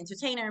great an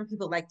entertainer and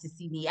people like to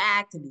see me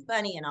act and be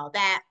funny and all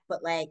that.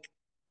 But like,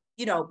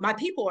 my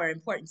people are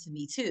important to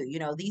me too.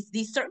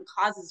 These certain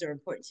causes are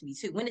important to me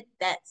too. When did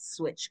that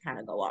switch kind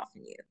of go off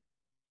in you?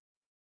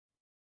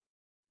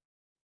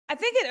 I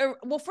think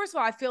well, first of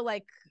all, I feel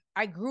like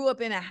I grew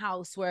up in a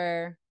house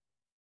where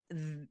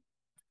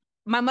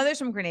my mother's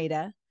from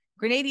Grenada.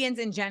 Grenadians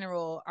in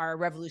general are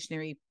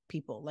revolutionary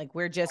people. Like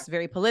we're just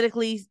very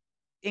politically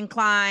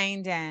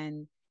inclined,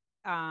 and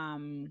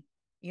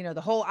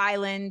the whole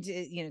island,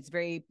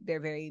 they're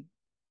very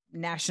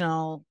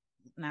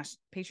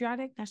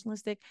patriotic,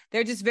 nationalistic.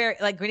 They're just very,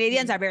 like,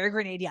 Grenadians are very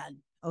Grenadian.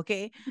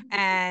 Okay.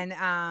 And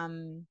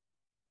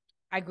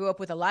I grew up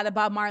with a lot of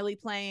Bob Marley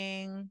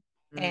playing,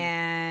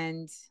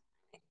 and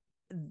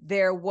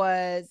there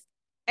was,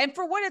 and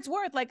for what it's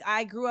worth, like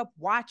I grew up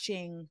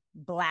watching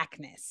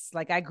Blackness.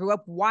 Like I grew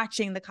up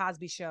watching The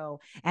Cosby Show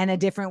and A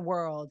Different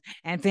World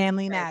and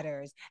Family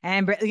Matters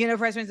and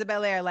Fresh Prince of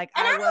Bel-Air. Like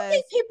and I don't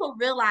think people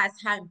realize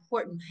how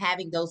important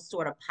having those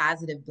sort of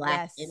positive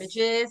Black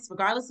images,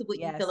 regardless of what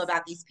you feel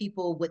about these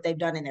people, what they've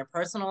done in their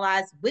personal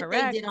lives, what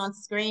they did on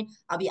screen.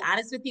 I'll be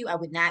honest with you, I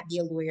would not be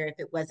a lawyer if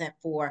it wasn't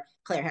for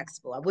Claire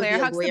Huxtable. I would be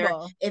a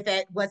lawyer if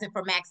it wasn't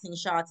for Maxine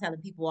Shaw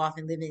telling people off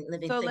and living so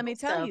single. Let me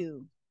tell you,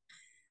 you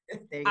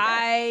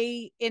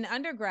in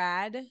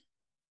undergrad,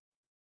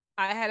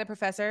 I had a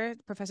professor,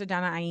 Professor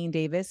Donna Iene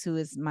Davis, who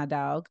is my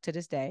dog to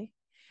this day.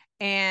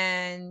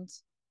 And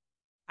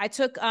I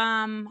took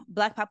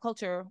Black Pop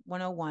Culture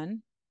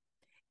 101,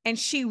 and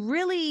she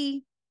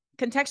really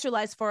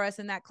contextualized for us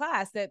in that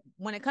class that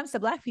when it comes to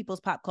Black people's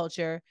pop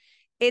culture,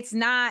 it's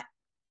not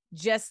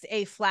just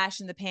a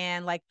flash in the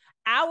pan. Like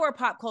our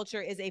pop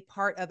culture is a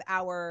part of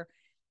our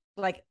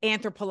like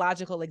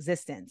anthropological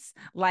existence.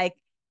 Like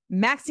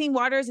Maxine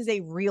Waters is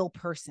a real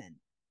person.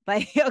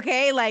 Like,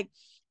 okay, like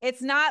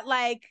it's not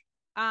like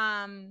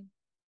on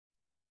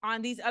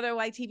these other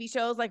like TV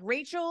shows, like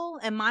Rachel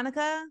and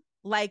Monica,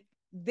 like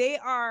they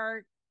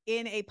are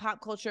in a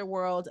pop culture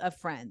world of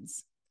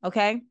Friends.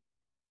 Okay.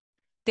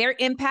 Their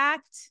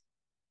impact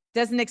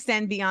doesn't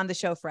extend beyond the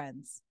show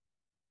Friends,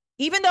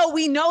 even though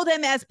we know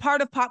them as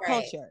part of pop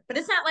culture. But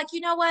it's not like,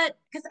 you know what?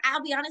 Because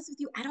I'll be honest with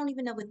you, I don't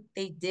even know what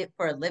they did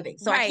for a living.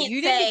 So I can't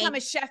you didn't become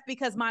a chef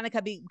because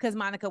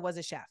Monica was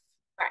a chef.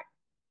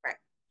 Right.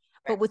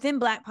 But within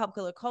Black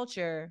popular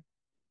culture,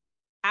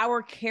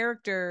 our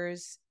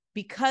characters,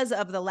 because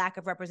of the lack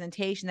of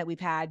representation that we've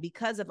had,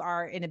 because of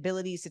our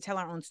inabilities to tell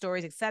our own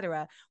stories,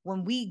 etc.,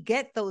 when we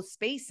get those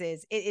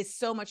spaces, it is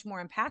so much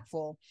more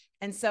impactful.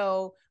 And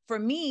so for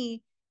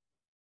me,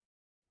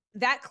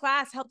 that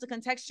class helped to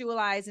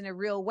contextualize in a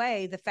real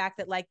way the fact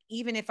that, like,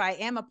 even if I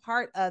am a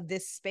part of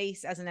this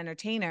space as an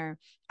entertainer,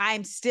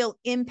 I'm still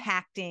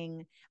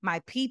impacting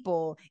my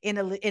people in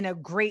a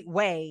great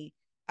way.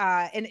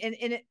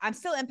 And I'm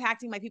still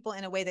impacting my people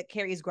in a way that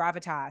carries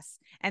gravitas.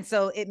 And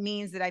so it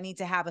means that I need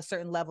to have a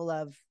certain level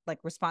of like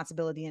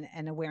responsibility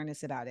and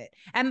awareness about it.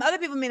 And other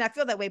people may not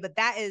feel that way, but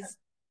that is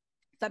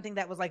something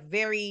that was like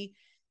very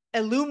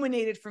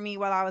illuminated for me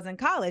while I was in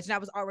college. And I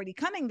was already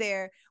coming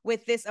there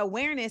with this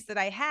awareness that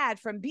I had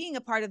from being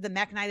a part of the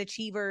Mac Night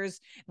Achievers,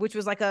 which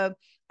was like Mac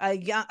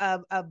Night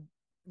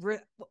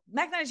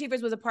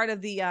Achievers was a part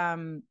of the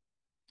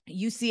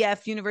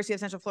UCF, University of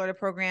Central Florida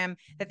program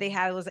that they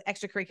had. It was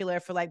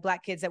extracurricular for like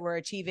Black kids that were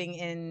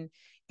achieving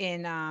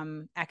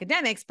in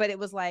academics. But it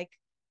was like,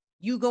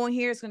 you go in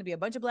here, it's going to be a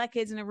bunch of Black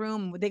kids in a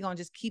room. They're going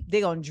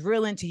to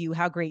drill into you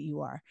how great you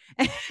are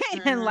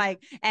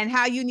and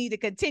how you need to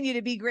continue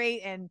to be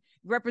great and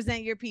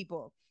represent your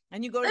people.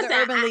 And you go to the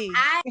Urban League.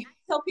 I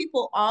tell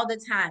people all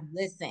the time,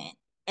 listen,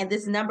 and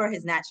this number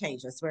has not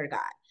changed, I swear to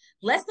God.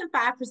 Less than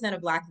 5%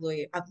 of Black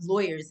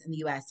lawyers in the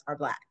US are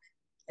Black.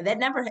 And that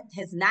number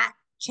has not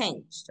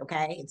changed.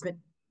 Okay. It's been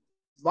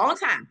a long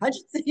time,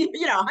 hundreds, at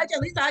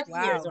least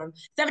 100 years or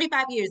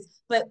 75 years,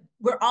 but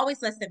we're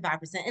always less than 5%.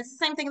 It's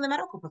the same thing in the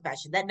medical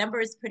profession. That number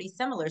is pretty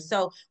similar.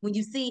 So when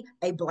you see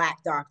a Black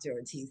doctor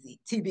on TV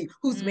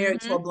who's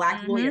married to a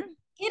Black lawyer,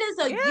 it is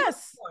a unicorn.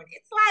 It's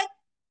like,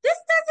 this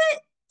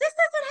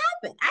doesn't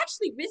happen.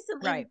 Actually,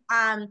 recently,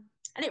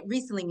 I didn't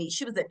recently meet.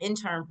 She was an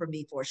intern for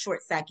me for a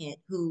short second,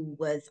 who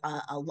was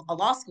a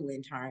law school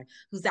intern,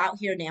 who's out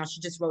here now.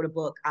 She just wrote a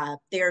book,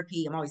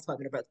 Therapy. I'm always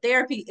plugging her book.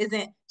 Therapy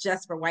isn't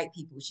just for white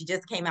people. She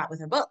just came out with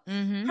her book.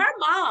 Her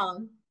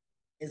mom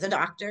is a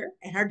doctor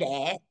and her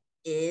dad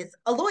is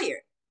a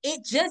lawyer. They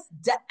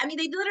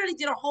literally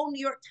did a whole New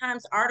York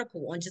Times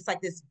article on just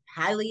like this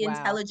highly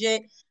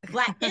intelligent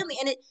Black family.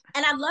 And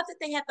I love that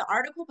they have the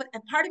article, but a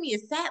part of me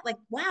is sad. Like,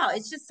 wow,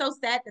 it's just so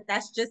sad that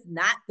that's just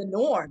not the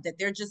norm, that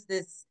they're just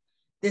this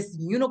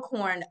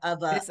unicorn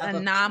of this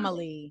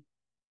anomaly.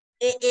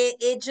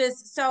 it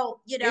just,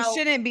 so, it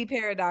shouldn't be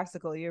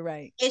paradoxical. You're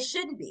right. It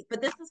shouldn't be,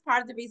 but this is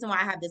part of the reason why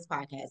I have this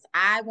podcast.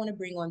 I want to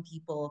bring on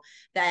people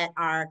that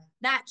are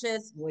not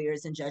just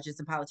lawyers and judges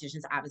and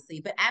politicians,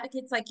 obviously, but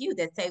advocates like you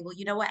that say, well,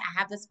 you know what? I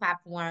have this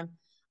platform.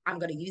 I'm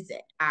going to use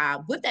it.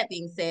 With that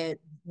being said,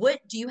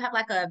 what do you have,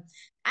 like I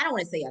don't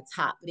want to say a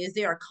top, but is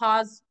there a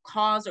cause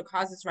or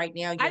causes right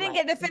now? I didn't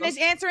get to finish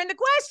answering the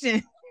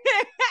question.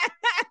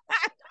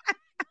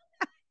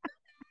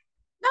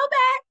 Go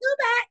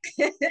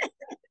back.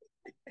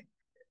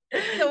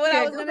 So what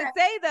I was going to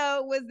say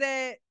though was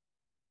that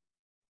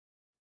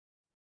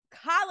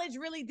college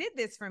really did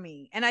this for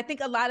me. And I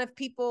think a lot of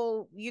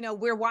people,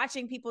 we're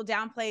watching people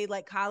downplay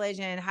like college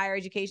and higher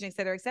education, et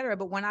cetera, et cetera.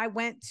 But when I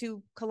went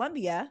to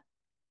Columbia,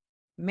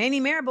 Manny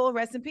Marable,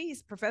 rest in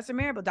peace, Professor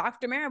Marable,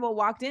 Dr. Marable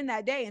walked in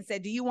that day and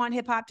said, "Do you want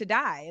hip hop to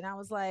die?" And I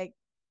was like,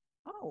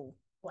 "Oh,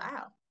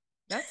 wow,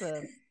 that's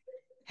a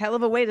hell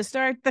of a way to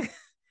start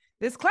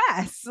this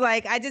class."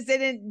 Like, I just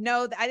didn't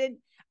know that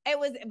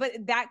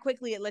but that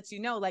quickly it lets you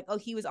know, like, oh,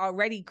 he was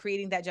already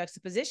creating that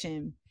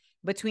juxtaposition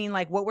between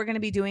like what we're going to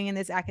be doing in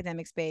this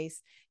academic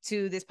space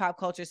to this pop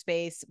culture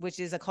space, which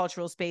is a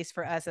cultural space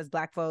for us as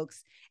Black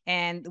folks.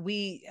 And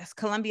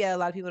Columbia, a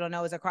lot of people don't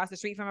know, is across the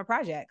street from a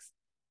projects.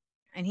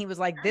 And he was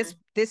like, this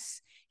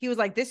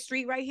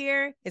street right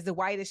here is the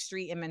widest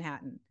street in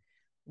Manhattan.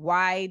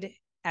 Wide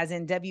as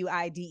in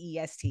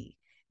WIDEST,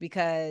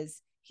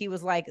 because he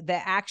was like,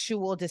 the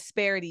actual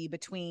disparity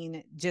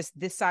between just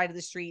this side of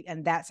the street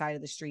and that side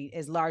of the street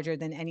is larger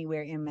than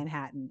anywhere in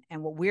Manhattan.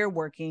 And what we're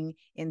working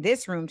in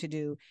this room to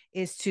do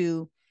is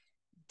to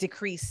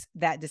decrease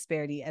that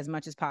disparity as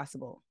much as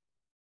possible.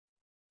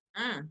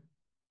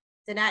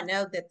 Did not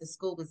know that the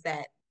school was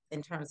that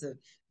in terms of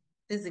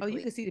physically. Oh,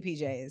 you can see the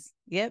PJs.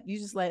 Yep. You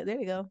just like, there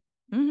you go.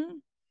 Mm-hmm.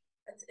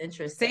 That's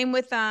interesting. Same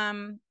with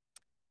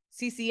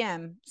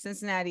CCM,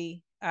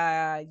 Cincinnati,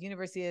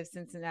 University of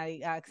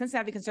Cincinnati,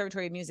 Cincinnati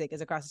Conservatory of Music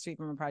is across the street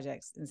from a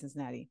projects in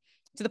Cincinnati,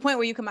 to the point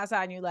where you come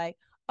outside and you're like,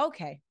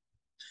 okay.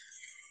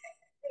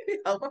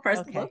 Oh, my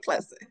first okay. Look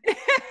closer.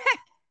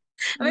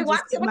 I mean,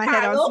 watch my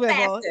head on swivel.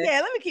 Faster.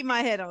 Yeah, let me keep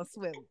my head on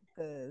swivel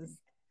because,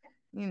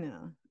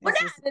 Well,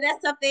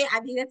 that's something.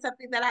 I mean, that's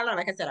something that I learned.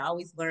 Like I said, I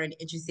always learn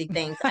interesting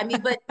things. I mean,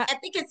 but I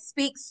think it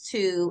speaks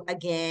to,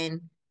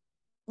 again,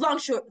 long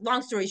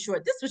story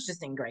short, this was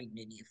just ingrained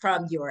in you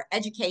from your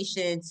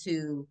education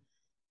to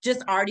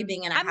just already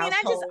being in a household.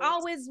 I just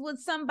always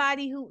was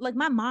somebody who, like,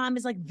 my mom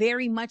is like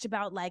very much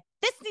about like,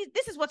 this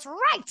is what's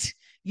right.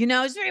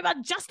 It's very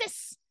about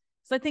justice.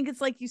 So I think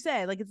it's like you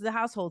said, like, it's the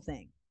household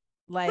thing.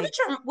 Like,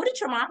 what did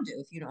your mom do,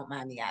 if you don't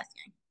mind me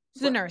asking?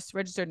 She's a nurse,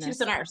 registered nurse. She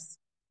was a nurse.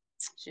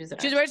 She was a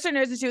registered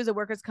nurse, and she was a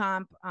workers'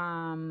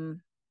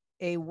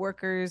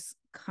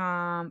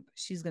 comp.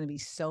 She's gonna be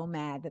so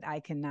mad that I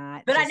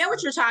cannot. But I know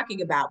what you're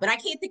talking about, but I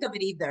can't think of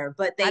it either.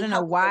 But I don't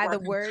know why the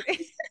word.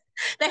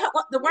 They help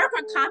the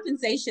worker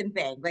compensation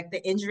thing, like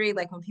the injury,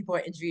 like when people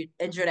are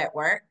injured at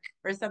work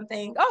or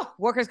something. Oh,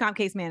 workers' comp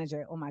case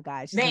manager. Oh my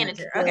God.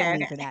 Manager.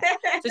 Okay. For that.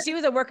 So she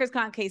was a workers'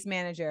 comp case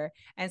manager.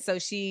 And so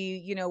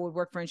she, would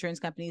work for insurance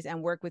companies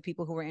and work with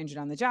people who were injured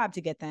on the job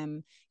to get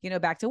them,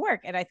 back to work.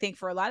 And I think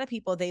for a lot of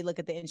people, they look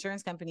at the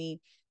insurance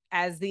company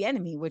as the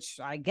enemy, which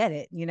I get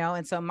it,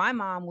 And so my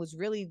mom was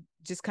really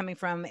just coming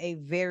from a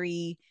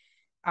very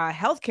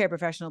healthcare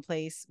professional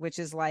place, which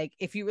is like,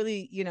 if you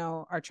really,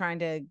 are trying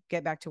to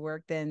get back to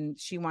work, then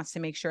she wants to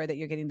make sure that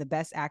you're getting the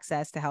best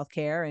access to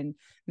healthcare and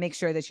make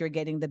sure that you're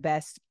getting the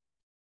best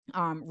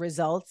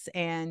results.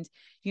 And,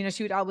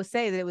 she would always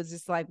say that it was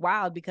just like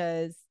wild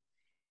because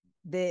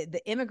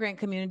the immigrant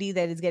community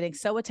that is getting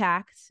so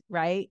attacked,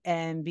 right,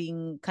 and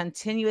being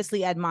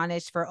continuously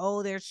admonished for,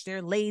 oh,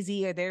 they're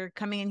lazy or they're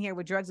coming in here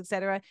with drugs,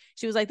 etc.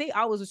 She was like, they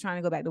always was trying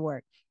to go back to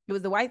work. It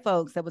was the white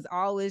folks that was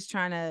always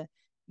trying to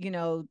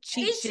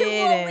cheat shit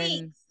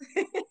and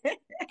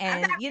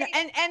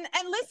and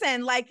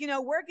listen, like,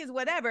 work is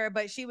whatever,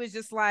 but she was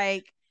just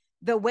like,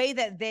 the way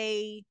that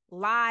they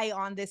lie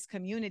on this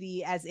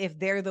community as if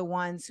they're the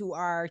ones who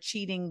are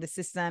cheating the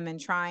system and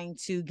trying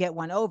to get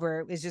one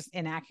over is just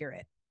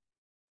inaccurate.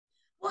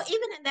 Well,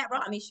 even in that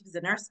role, I mean, she was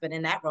a nurse, but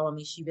in that role, I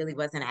mean, she really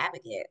was an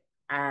advocate.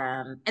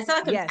 And so,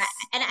 like, yes.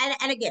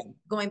 And again,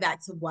 going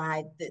back to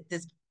why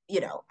this,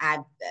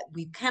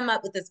 we've come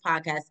up with this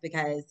podcast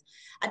because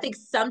I think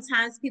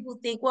sometimes people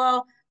think,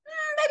 well,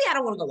 maybe I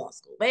don't want to go to law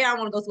school. Maybe I don't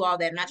want to go through all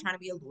that. I'm not trying to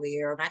be a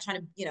lawyer. I'm not trying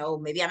to,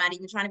 maybe I'm not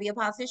even trying to be a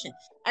politician.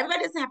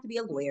 Everybody doesn't have to be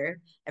a lawyer.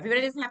 Everybody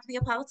doesn't have to be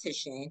a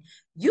politician.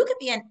 You could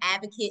be an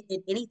advocate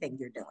in anything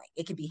you're doing.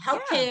 It could be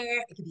healthcare.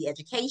 Yeah. It could be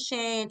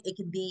education. It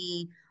could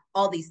be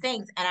all these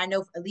things. And I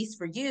know, at least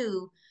for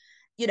you,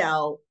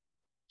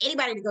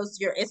 anybody that goes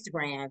to your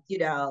Instagram,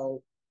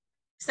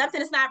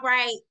 something is not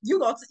right, you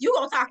gonna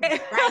talk about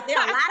it, right? There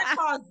are a lot of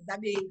causes. I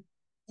mean,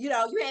 you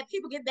had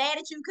people get mad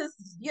at you because,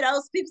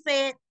 people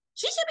said,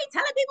 she should be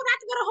telling people not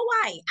to go to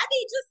Hawaii. I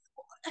mean, just,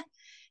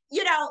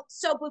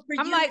 so, but for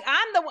I'm you. Like,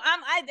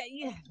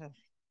 yeah.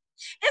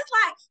 It's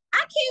like, I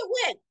can't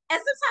win. And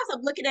sometimes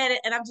I'm looking at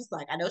it and I'm just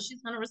like, I know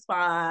she's going to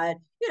respond.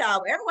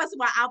 Every once in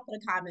a while I'll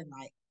put a comment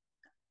like,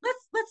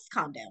 let's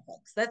calm down,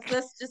 folks.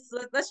 Let's just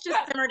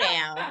simmer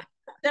down.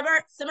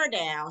 Simmer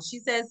down. She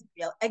says,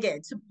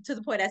 again, to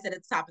the point I said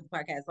at the top of the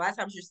podcast, a lot of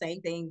times you're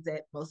saying things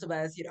that most of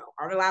us,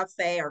 aren't allowed to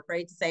say or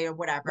afraid to say or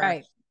whatever.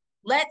 Right.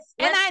 Let's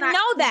and I not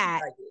know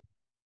that.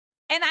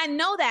 And I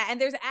know that. And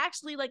there's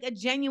actually like a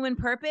genuine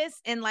purpose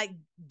in like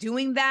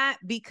doing that,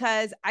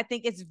 because I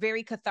think it's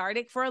very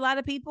cathartic for a lot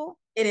of people.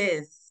 It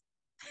is.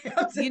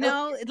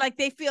 Like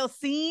they feel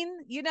seen,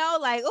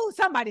 like, oh,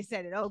 somebody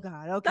said it. Oh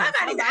God. Okay.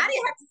 Somebody I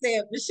didn't have to say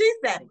it, but she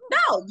said it.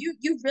 No,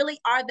 you really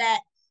are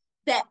that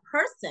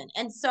person.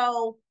 And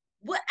so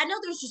I know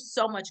there's just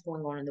so much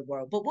going on in the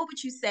world, but what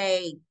would you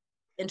say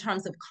in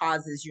terms of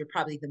causes you're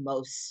probably the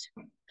most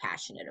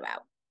passionate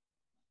about?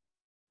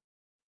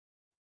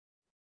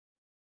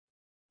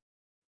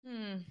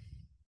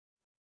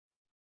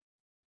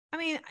 I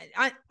mean,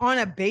 on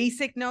a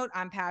basic note,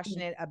 I'm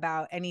passionate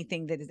about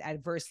anything that is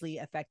adversely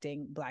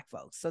affecting Black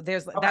folks. So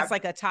that's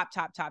like a top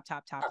line.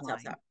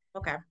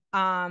 Okay.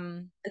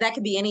 That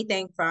could be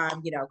anything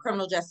from,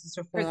 criminal justice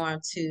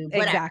reform to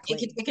whatever.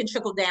 Exactly. It can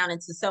trickle down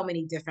into so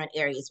many different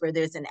areas where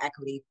there's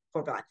inequity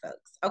for Black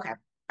folks. Okay.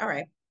 All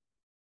right.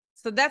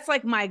 So that's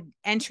like my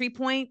entry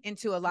point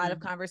into a lot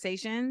of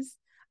conversations.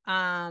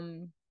 I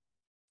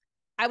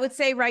would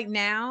say right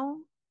now,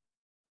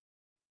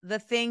 the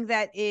thing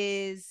that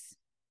is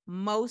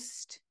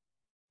most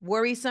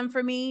worrisome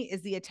for me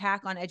is the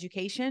attack on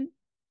education.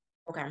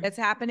 Okay. That's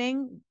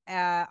happening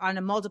on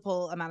a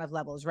multiple amount of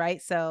levels, right?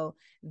 So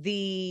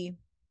the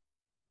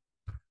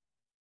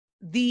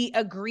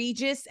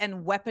egregious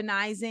and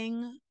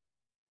weaponized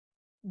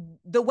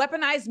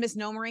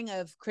misnomering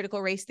of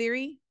critical race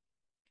theory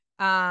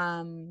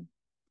as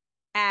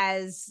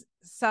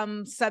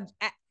a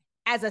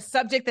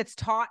subject that's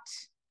taught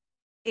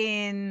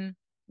in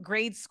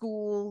grade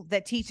school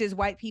that teaches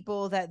white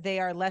people that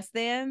they are less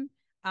than,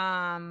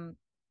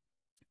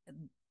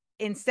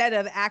 instead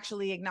of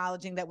actually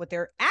acknowledging that what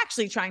they're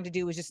actually trying to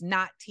do is just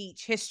not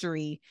teach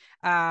history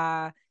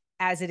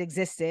as it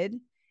existed.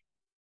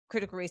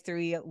 Critical race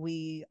theory,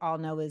 we all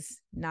know, is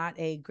not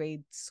a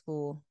grade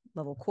school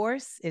level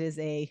course. It is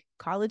a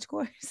college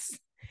course.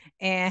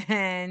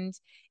 And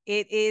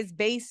it is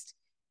based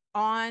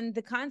on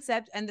the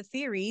concept and the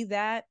theory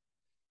that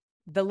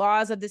the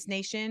laws of this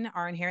nation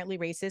are inherently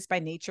racist by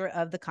nature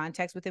of the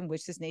context within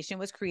which this nation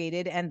was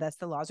created, and thus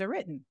the laws are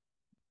written.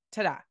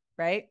 Ta-da,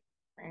 right?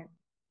 Right.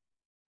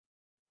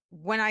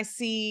 When I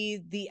see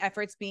the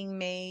efforts being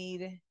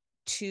made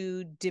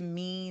to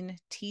demean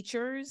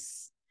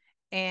teachers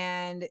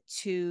and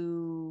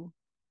to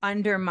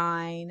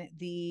undermine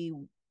the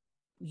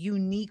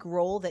unique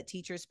role that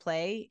teachers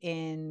play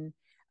in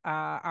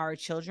our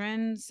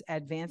children's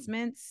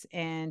advancements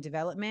and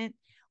development,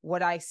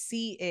 what I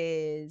see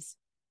is,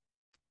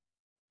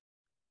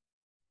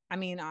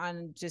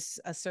 on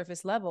just a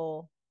surface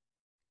level,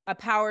 a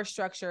power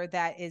structure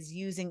that is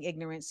using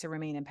ignorance to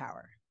remain in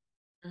power.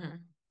 Mm-hmm.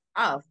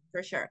 Oh,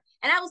 for sure.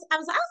 And I'm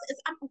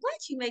glad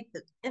you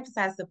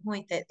emphasize the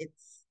point that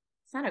it's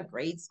not a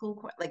grade school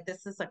course. Like,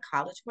 this is a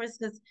college course,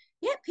 because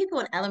you have people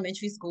in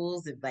elementary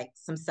schools in like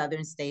some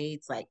southern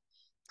states like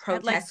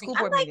protesting, like school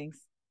board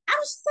meetings. I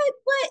was just like,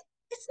 what?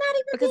 It's not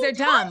even because they're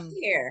dumb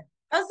here.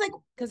 I was like,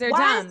 because they're why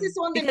dumb. Is this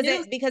on the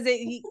news?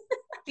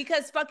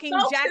 Because fucking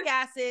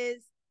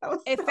jackasses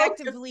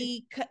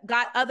effectively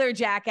got other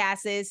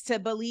jackasses to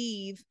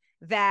believe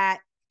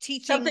that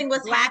teaching something was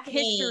Black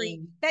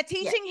happening.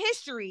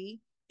 History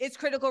is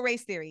critical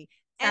race theory,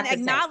 and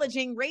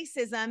acknowledging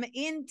racism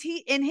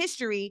in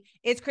history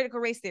is critical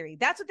race theory.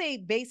 That's what they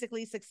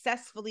basically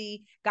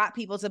successfully got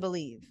people to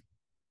believe.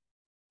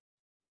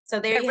 So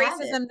there you have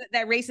it.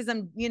 That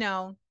racism,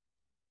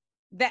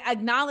 that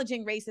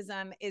acknowledging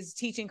racism is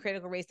teaching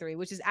critical race theory,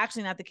 which is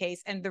actually not the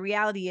case. And the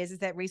reality is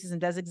that racism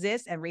does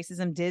exist, and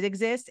racism did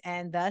exist.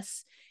 And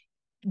thus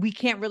we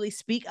can't really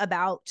speak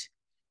about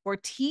or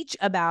teach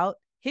about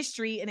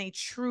history in a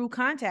true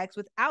context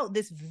without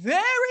this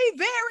very,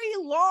 very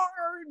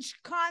large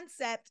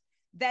concept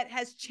that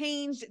has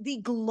changed the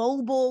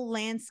global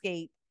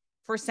landscape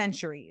for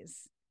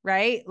centuries,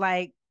 right?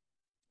 Like,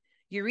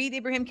 you read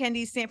Ibrahim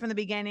Kendi's Stand from the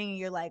Beginning and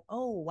you're like,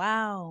 oh,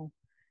 wow,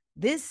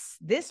 this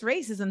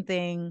racism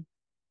thing,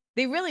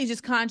 they really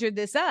just conjured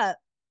this up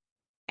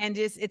and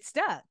it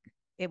stuck.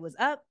 It was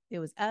up, it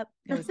was up,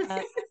 it was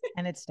up,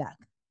 and it stuck.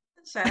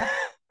 Shout out to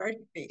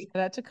Cardi.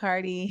 Shout out to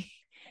Cardi.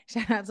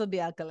 Shout out to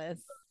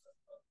Bialcalis.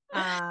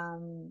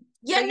 I'm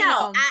glad you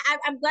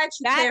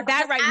clarified.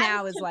 That right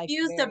now is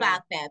confused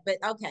about that, but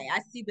okay, I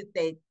see what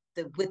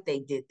they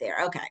did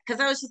there. Okay,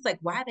 because I was just like,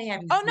 why are they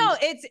having? Oh no,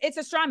 it's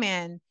a straw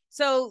man.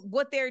 So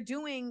what they're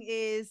doing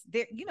is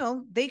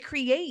they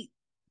create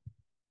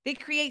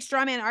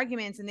straw man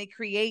arguments, and they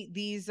create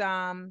these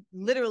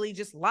literally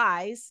just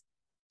lies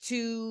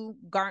to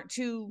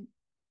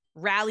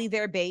rally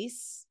their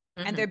base.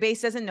 Mm-hmm. And their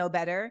base doesn't know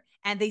better,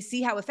 and they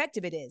see how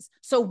effective it is.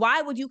 So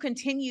why would you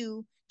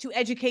continue to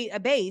educate a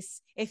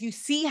base if you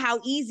see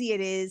how easy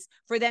it is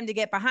for them to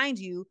get behind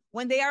you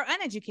when they are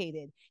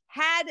uneducated?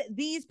 Had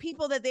these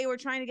people that they were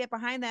trying to get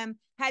behind them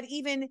had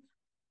even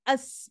a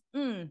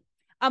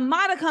a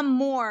modicum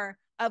more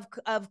of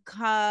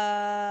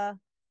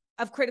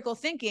critical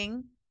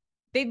thinking,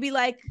 they'd be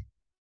like,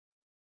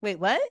 wait,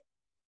 what?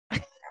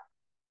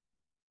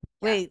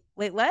 Wait,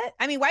 what?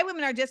 I mean, white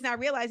women are just now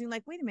realizing,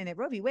 like, wait a minute,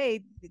 Roe v.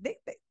 Wade, they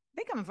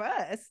coming for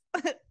us.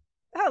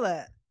 Hold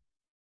up.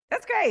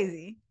 That's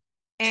crazy.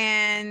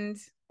 And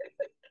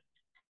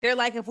they're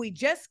like, if we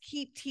just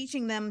keep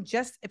teaching them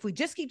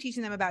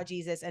about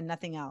Jesus and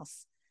nothing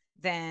else,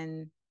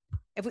 then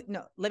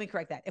let me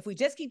correct that. If we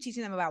just keep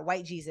teaching them about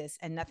white Jesus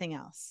and nothing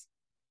else,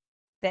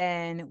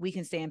 then we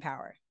can stay in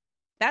power.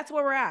 That's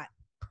where we're at.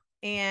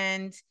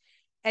 And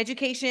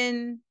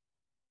education,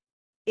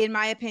 in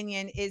my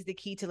opinion, is the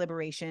key to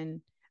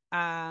liberation.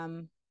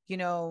 Don't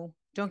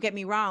get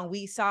me wrong.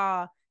 We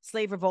saw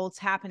slave revolts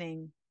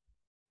happening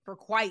for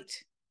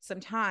quite some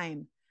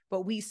time,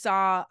 but we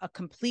saw a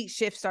complete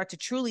shift start to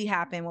truly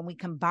happen when we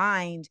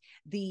combined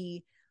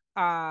the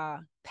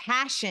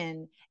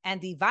passion and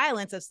the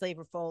violence of slave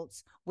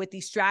revolts with the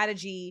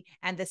strategy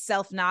and the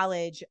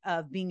self-knowledge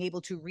of being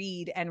able to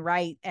read and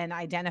write and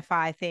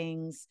identify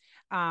things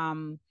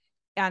on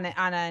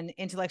an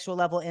intellectual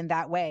level in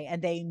that way.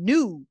 And they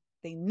knew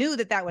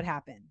that would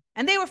happen,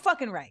 and they were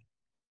fucking right.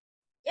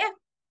 Yeah.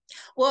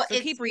 Well, so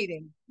keep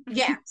reading.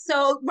 Yeah.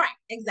 So right,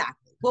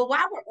 exactly. Well,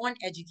 while we're on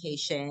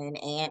education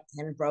and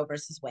Roe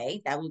versus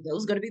Wade,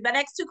 those going to be my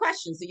next two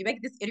questions. So you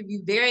make this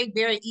interview very,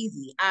 very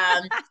easy.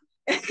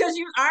 Because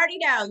you already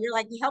know, you're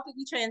like, you're helping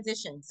me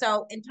transition.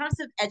 So in terms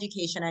of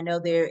education, I know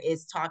there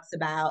is talks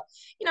about,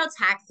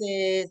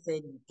 taxes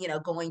and,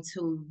 going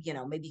to,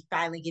 maybe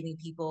finally giving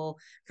people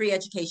free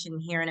education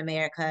here in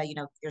America.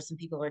 There's some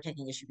people who are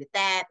taking issue with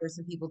that. There's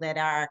some people that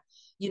are,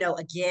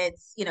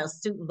 against,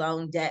 student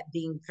loan debt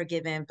being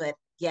forgiven, but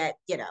yet,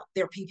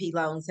 their PP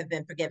loans have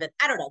been forgiven.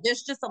 I don't know.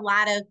 There's just a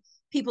lot of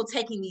people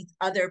taking these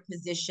other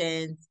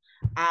positions.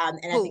 And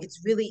I think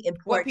it's really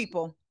important. What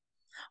people?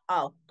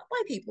 Oh,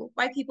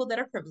 white people that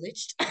are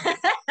privileged.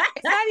 It's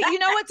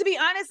not, what, to be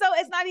honest though,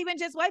 it's not even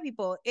just white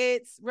people,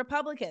 it's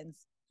Republicans.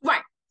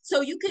 Right.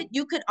 So you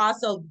could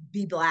also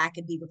be Black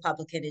and be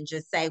Republican and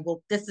just say,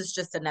 well, this is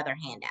just another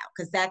handout,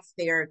 because that's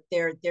their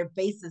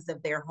basis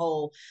of their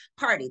whole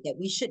party, that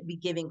we shouldn't be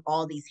giving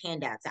all these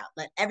handouts out.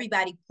 Let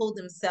everybody pull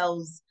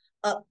themselves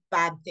up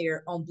by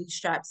their own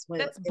bootstraps.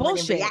 That's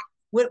bullshit.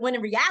 When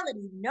in reality,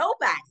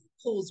 nobody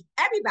pulls.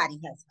 Everybody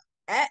has help.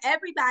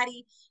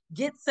 Everybody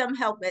gets some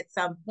help at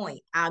some point.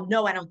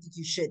 No, I don't think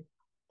you should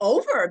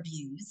over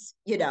abuse,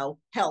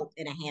 help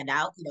in a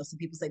handout. Some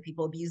people say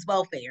people abuse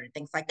welfare and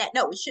things like that.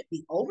 No, it shouldn't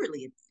be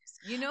overly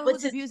abused.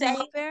 Who's abusing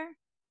welfare?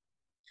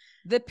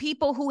 The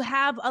people who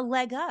have a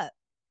leg up.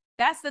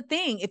 That's the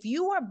thing. If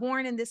you are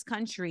born in this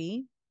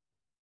country,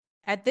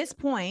 at this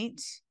point,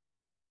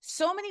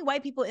 so many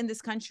white people in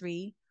this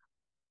country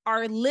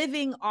are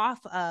living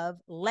off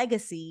of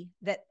legacy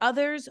that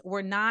others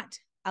were not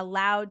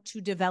allowed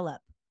to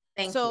develop.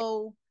 Thank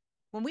you.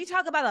 When we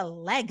talk about a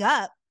leg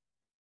up,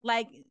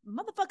 like,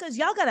 motherfuckers,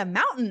 y'all got a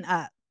mountain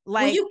up.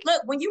 Like,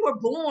 when you were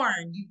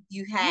born,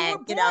 you had,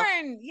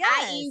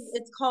 yes. i.e.,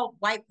 it's called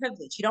white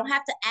privilege. You don't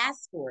have to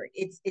ask for it.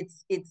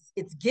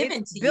 It's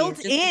given to you.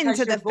 Built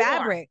into the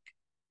fabric.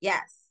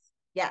 Yes.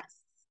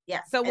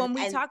 So when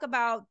we talk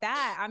about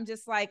that, I'm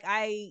just like,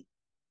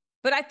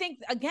 but I think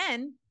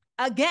again,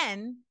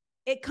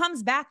 it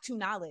comes back to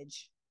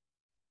knowledge.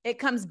 It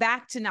comes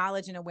back to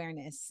knowledge and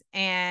awareness.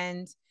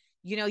 And,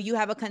 you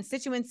have a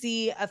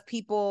constituency of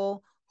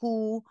people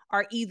who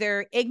are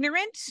either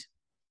ignorant,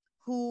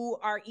 who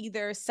are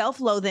either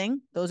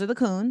self-loathing, those are the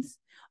coons,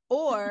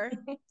 or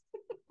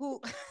who,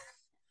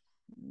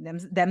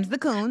 them's the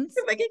coons.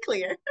 To make it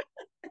clear.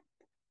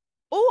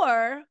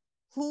 Or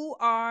who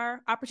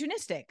are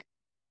opportunistic.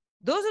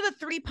 Those are the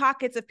three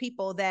pockets of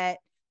people that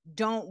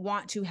don't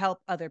want to help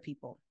other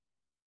people.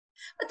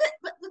 But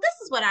this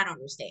is what I don't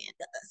understand,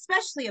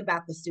 especially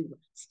about the student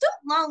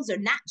loans are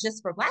not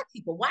just for Black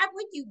people. Why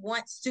would you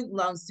want student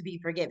loans to be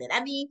forgiven?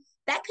 I mean,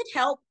 that could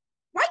help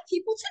white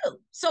people too.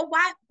 So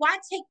why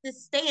take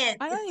this stand?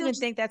 I don't even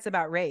think that's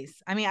about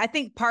race. I mean, I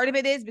think part of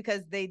it is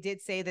because they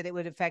did say that it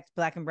would affect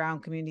Black and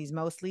brown communities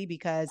mostly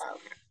because,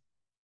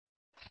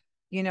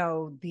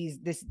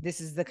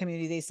 this is the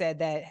community they said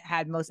that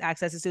had most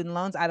access to student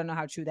loans. I don't know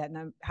how true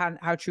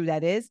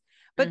that is.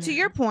 But to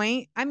your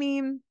point, I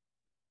mean,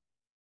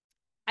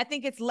 I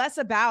think it's less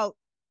about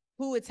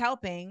who it's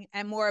helping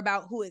and more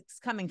about who it's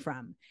coming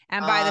from.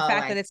 And by the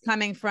fact that it's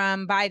coming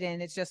from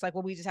Biden, it's just like,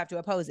 well, we just have to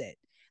oppose it.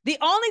 The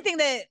only thing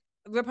that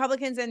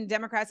Republicans and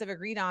Democrats have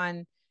agreed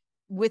on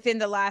within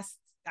the last,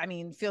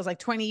 feels like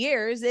 20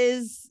 years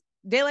is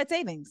daylight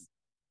savings.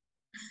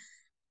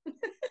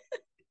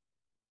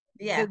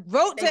 Yeah. The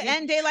vote to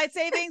end daylight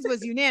savings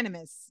was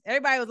unanimous.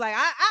 Everybody was like,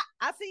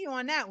 I see you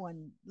on that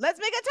one. Let's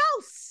make a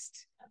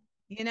toast.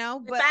 But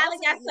finally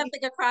got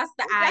something across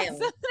the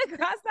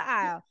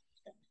aisle.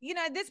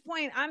 At this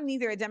point, I'm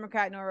neither a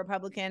Democrat nor a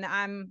Republican.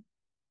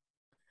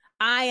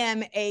 I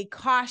am a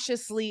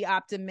cautiously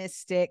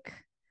optimistic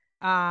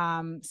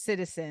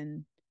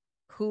citizen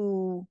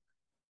who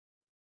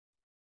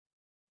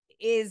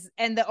is,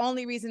 and the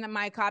only reason that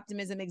my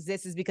optimism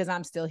exists is because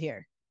I'm still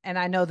here. and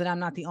I know that I'm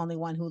not the only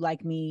one who,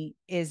 like me,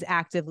 is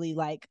actively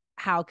like,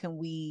 how can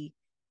we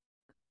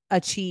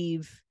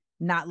achieve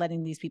not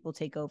letting these people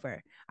take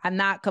over? I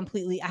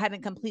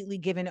haven't completely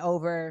given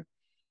over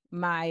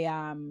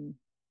my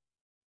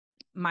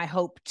my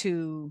hope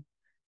to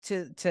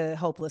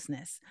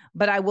hopelessness.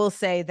 But I will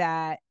say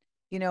that,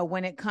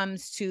 when it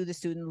comes to the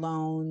student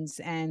loans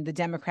and the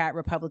Democrat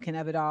Republican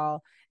of it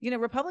all,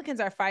 Republicans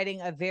are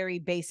fighting a very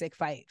basic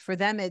fight. For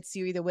them, it's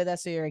you're either with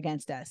us or you're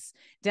against us.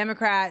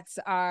 Democrats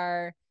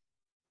are,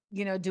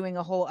 doing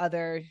a whole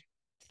other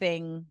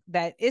thing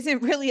that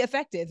isn't really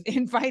effective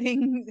in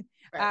fighting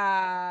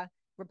right.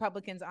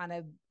 Republicans on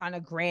a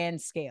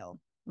grand scale,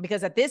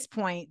 because at this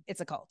point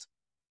it's a cult.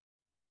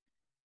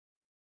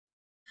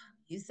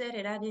 You said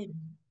it, I didn't.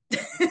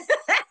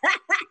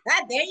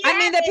 I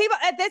mean, the people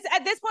at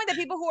this point, the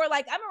people who are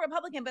like, I'm a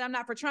Republican, but I'm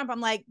not for Trump. I'm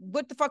like,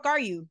 what the fuck are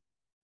you?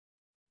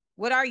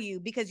 What are you?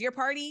 Because your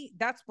party,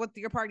 that's what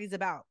your party's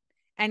about.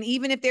 And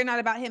even if they're not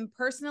about him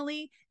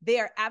personally, they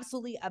are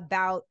absolutely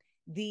about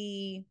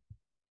they're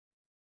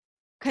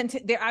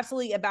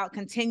absolutely about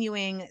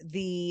continuing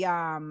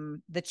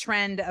the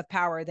trend of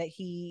power that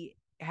he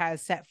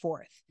has set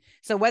forth.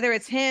 So whether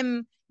it's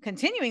him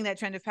continuing that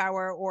trend of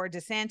power, or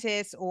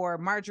DeSantis or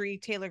Marjorie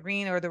Taylor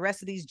Greene or the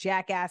rest of these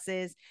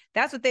jackasses,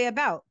 that's what they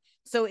about.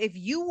 So if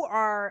you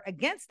are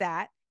against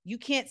that, you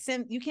can't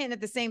at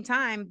the same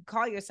time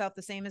call yourself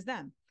the same as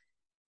them.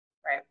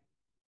 Right.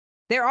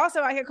 They're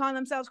also out here calling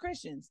themselves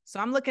Christians. So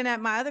I'm looking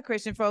at my other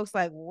Christian folks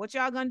like, well, what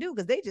y'all gonna do?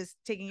 Because they just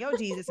taking your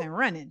Jesus and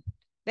running.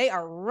 They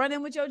are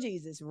running with your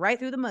Jesus right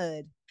through the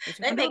mud.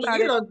 They making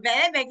you look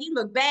bad. Make you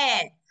look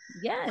bad.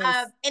 Yes.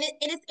 And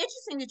it's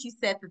interesting that you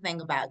said the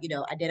thing about,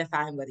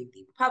 identifying whether you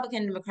be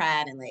Republican,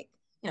 Democrat, and like,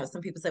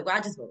 some people say, well,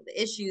 I just vote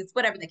the issues,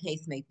 whatever the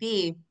case may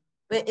be.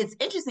 But it's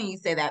interesting you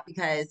say that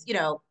because,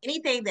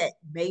 anything that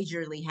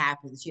majorly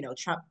happens,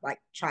 Trump like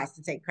tries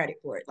to take credit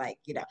for it. Like,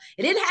 it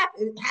didn't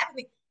happen. It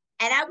happened.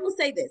 And I will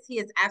say this, he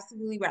is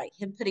absolutely right.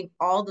 Him putting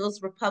all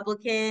those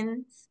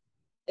Republicans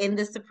in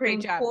the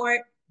Supreme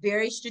Court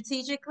very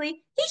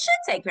strategically, he should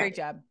take credit. Great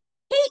job.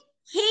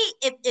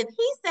 If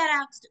he set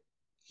out to,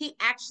 he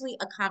actually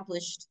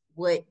accomplished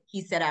what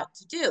he set out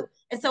to do.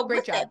 And so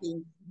with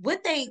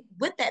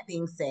that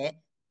being said,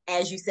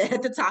 as you said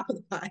at the top of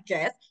the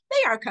podcast,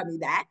 they are coming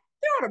back.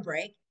 They're on a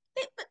break.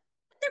 But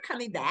they're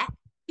coming back.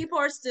 People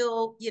are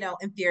still,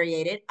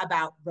 infuriated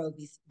about Roe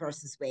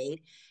versus Wade.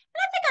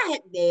 And I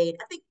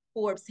think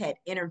Forbes had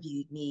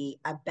interviewed me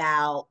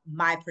about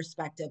my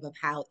perspective of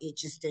how it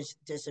just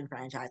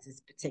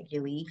disenfranchises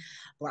particularly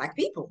Black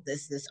people.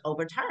 This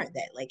overturn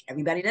that like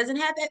everybody doesn't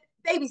have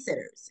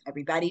babysitters.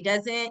 Everybody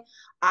doesn't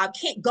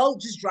can't go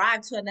just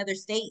drive to another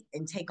state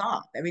and take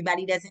off.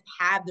 Everybody doesn't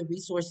have the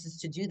resources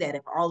to do that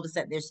if all of a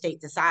sudden their state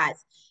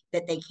decides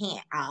that they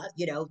can't.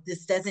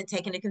 This doesn't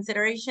take into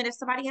consideration if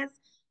somebody has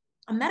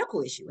a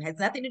medical issue. It has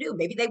nothing to do.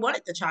 Maybe they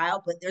wanted the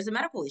child, but there's a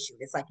medical issue.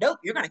 It's like, nope,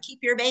 you're going to keep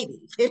your baby,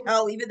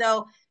 even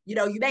though,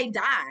 you may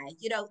die,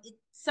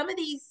 some of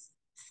these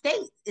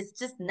states, it's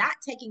just not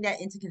taking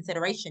that into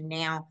consideration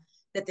now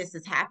that this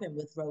has happened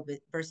with Roe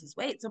versus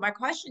Wade. So my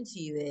question to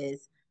you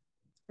is,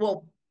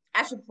 well,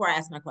 actually, before I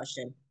ask my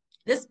question,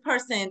 this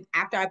person,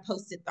 after I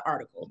posted the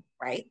article,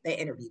 right, they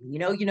interviewed me.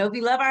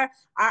 We love our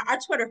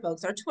Twitter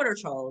folks, our Twitter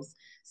trolls.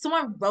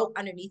 Someone wrote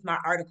underneath my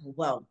article,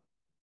 well,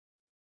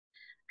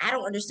 I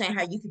don't understand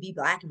how you could be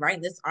Black and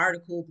writing this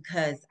article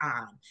because,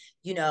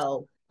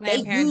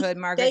 Planned Parenthood,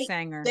 Margaret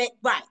Sanger.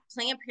 Right.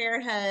 Planned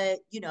Parenthood,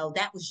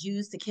 that was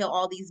used to kill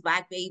all these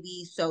Black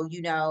babies. So,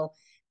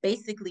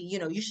 basically,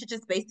 you should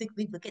just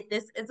basically look at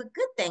this as a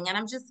good thing. And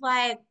I'm just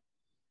like,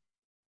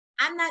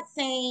 I'm not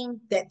saying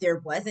that there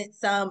wasn't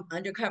some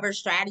undercover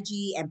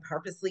strategy and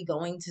purposely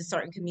going to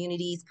certain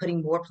communities,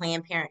 putting more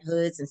Planned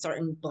Parenthoods in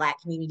certain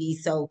Black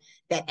communities so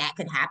that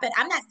could happen.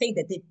 I'm not saying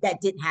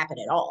that didn't happen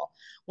at all.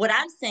 What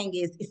I'm saying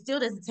is it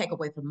still doesn't take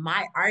away from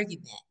my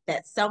argument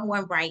that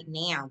someone right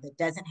now that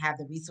doesn't have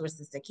the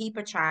resources to keep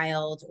a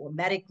child or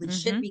medically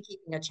should be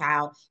keeping a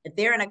child, if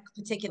they're in a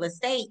particular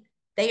state,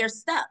 they are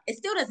stuck. It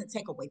still doesn't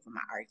take away from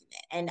my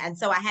argument. And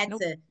so I had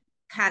to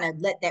kind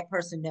of let that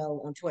person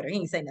know on Twitter. He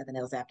didn't say nothing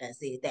else after I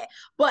said that.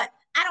 But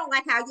I don't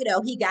like how,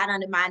 he got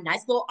under my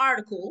nice little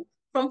article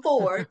from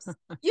Forbes,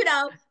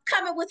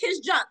 coming with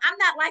his junk. I'm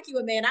not like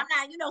you, man. I'm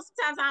not,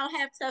 sometimes I don't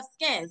have tough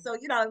skin. So,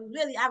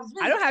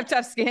 I don't have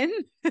tough skin.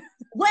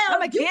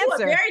 Well, you do a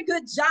very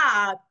good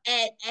job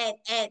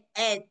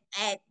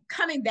at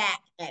coming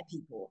back at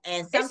people.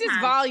 And sometimes it's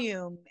just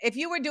volume. If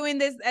you were doing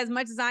this as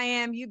much as I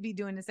am, you'd be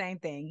doing the same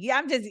thing.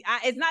 Yeah,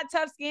 it's not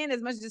tough skin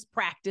as much as just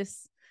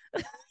practice.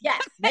 Yes,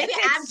 maybe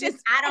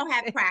I don't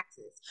have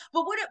practice.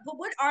 But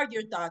what are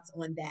your thoughts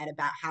on that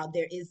about how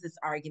there is this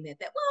argument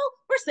that, well,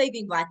 we're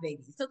saving Black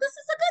babies, so this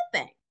is a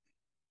good thing?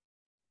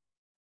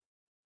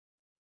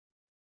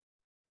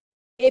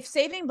 If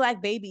saving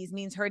Black babies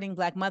means hurting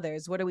Black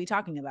mothers, what are we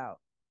talking about?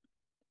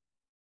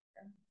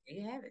 There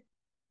you have it.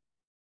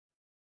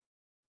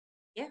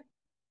 Yeah.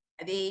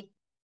 I mean,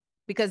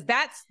 because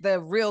that's the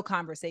real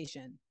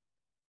conversation.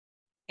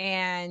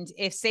 And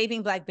if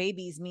saving Black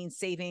babies means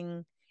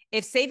saving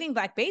If saving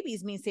Black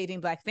babies means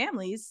saving Black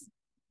families,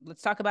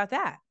 let's talk about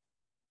that.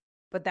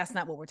 But that's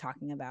not what we're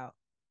talking about.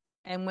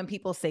 And when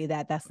people say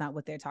that, that's not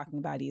what they're talking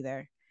about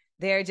either.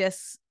 They're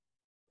just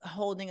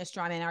holding a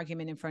straw man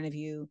argument in front of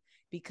you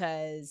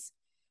because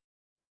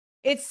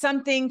it's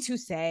something to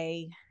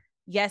say.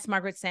 Yes,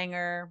 Margaret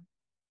Sanger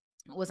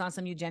was on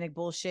some eugenic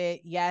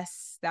bullshit.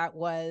 Yes, that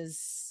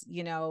was,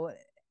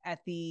 at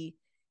the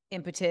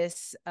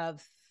impetus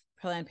of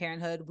Planned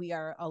Parenthood. We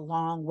are a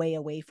long way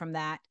away from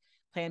that.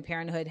 Planned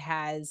Parenthood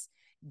has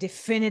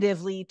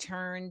definitively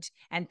turned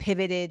and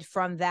pivoted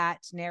from that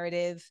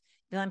narrative.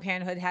 Planned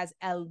Parenthood has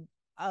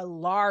a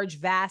large,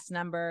 vast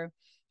number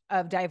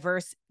of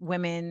diverse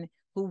women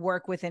who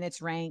work within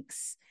its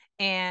ranks,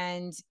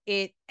 and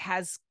it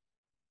has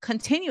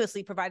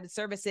continuously provided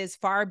services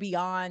far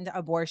beyond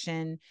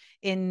abortion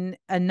in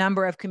a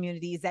number of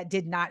communities that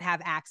did not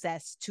have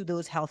access to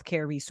those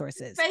healthcare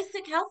resources.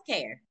 Basic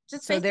healthcare.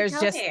 So there's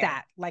just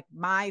that. Like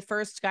my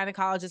first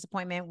gynecologist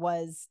appointment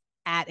was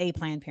at a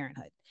Planned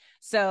Parenthood.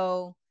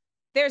 So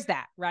there's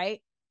that,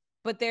 right?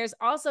 But there's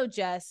also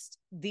just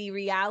the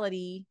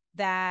reality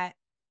that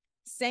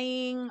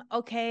saying,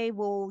 okay,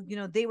 well,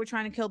 they were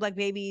trying to kill Black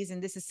babies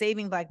and this is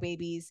saving Black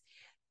babies,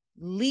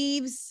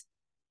 leaves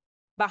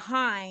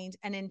behind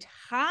an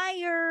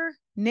entire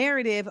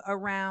narrative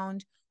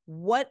around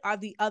what are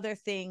the other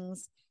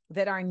things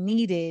that are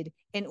needed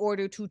in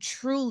order to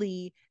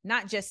truly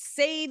not just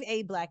save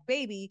a Black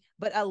baby,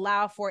 but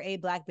allow for a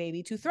Black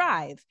baby to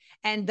thrive.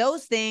 And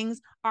those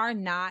things are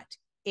not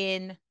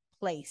in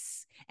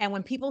place. And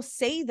when people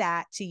say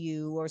that to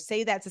you or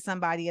say that to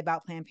somebody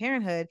about Planned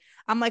Parenthood,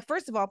 I'm like,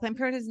 first of all, Planned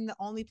Parenthood isn't the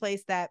only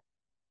place that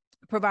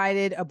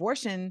provided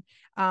abortion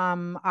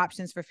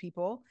options for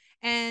people.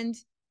 And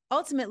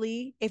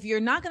ultimately, if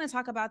you're not going to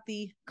talk about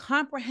the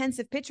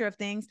comprehensive picture of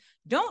things,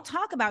 don't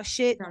talk about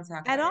shit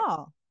at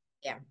all.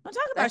 Yeah. Don't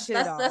talk about shit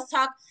at all. Let's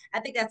talk. I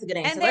think that's a good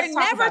answer. And they're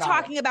never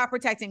talking about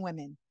protecting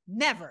women.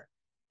 Never.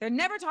 They're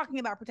never talking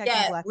about protecting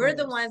Black women. We're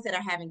the ones that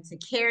are having to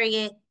carry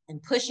it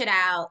and push it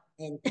out.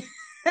 And and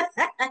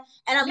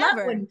I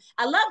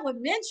love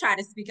when men try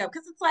to speak up,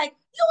 because it's like,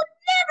 you'll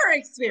never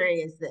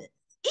experience this.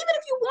 Even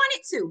if you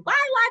wanted to,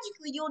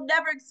 biologically, you'll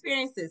never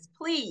experience this.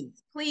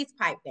 Please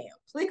pipe down.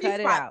 Please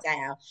pipe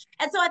down.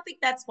 And so I think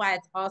that's why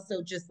it's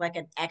also just like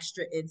an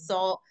extra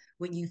insult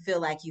when you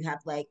feel like you have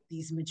like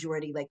these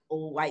majority, like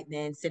old white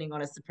men sitting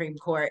on a Supreme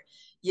Court,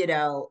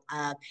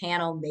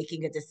 panel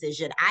making a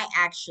decision. I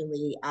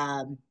actually,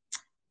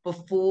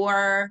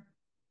 before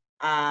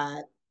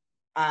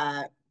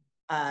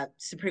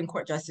Supreme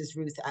Court Justice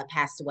Ruth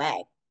passed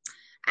away,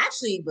 I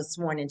actually was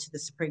sworn into the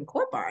Supreme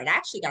Court bar, and I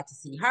actually got to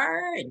see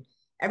her and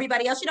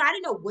everybody else. I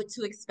didn't know what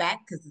to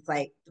expect, because it's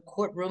like the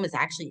courtroom is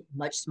actually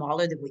much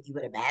smaller than what you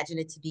would imagine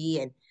it to be.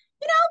 And,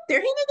 they're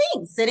human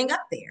beings sitting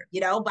up there,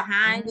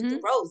 behind with the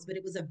rows. But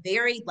it was a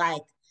very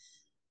like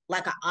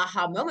an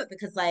aha moment,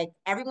 because like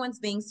everyone's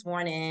being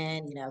sworn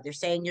in, they're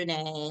saying your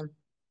name.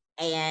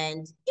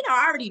 And,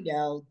 I already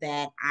know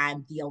that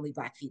I'm the only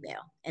Black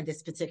female in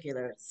this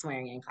particular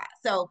swearing in class.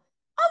 So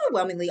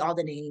overwhelmingly, all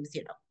the names,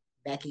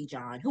 Becky,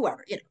 John,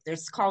 whoever, they're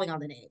calling all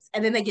the names.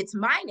 And then they get to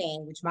my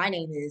name, which my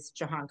name is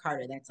Jahan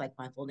Carter. That's like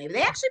my full name.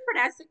 They actually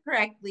pronounce it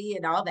correctly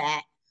and all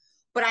that.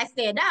 But I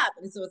stand up.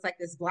 And so it's like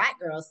this Black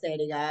girl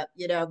standing up,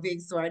 being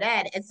sworn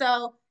in. And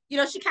so,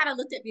 she kind of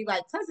looked at me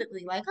like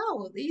pleasantly, like, oh,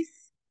 well, at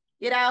least,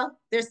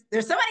 there's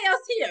somebody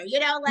else here,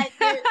 like,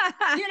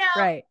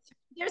 right.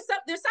 There's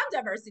some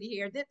diversity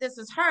here. This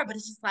is her, but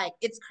it's just like,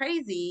 it's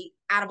crazy.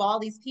 Out of all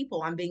these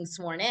people, I'm being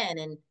sworn in,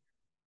 and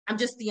I'm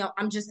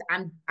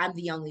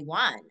the only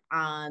one.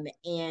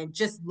 And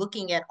just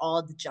looking at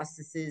all the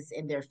justices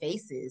in their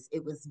faces,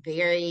 it was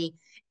very,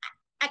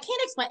 I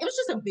can't explain. It was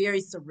just a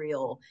very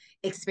surreal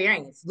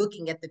experience,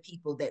 looking at the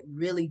people that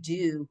really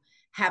do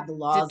have the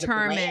laws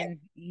determined. Of the land.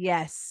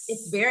 Yes.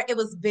 It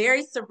was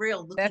very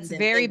surreal. That's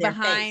very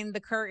behind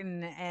the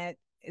curtain.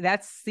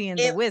 That's seeing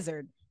the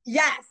wizard.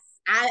 Yes.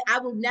 I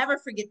will never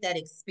forget that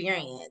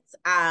experience.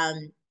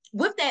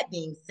 With that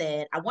being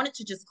said, I wanted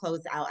to just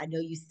close out. I know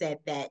you said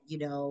that,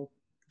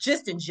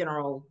 just in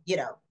general,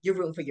 you're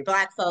rooting for your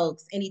Black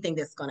folks, anything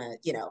that's going to,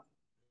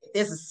 if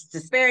there's a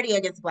disparity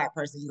against a Black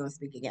person, you're going to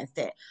speak against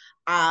it.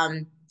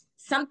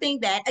 Something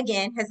that,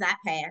 again, has not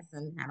passed,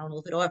 and I don't know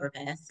if it'll ever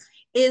pass,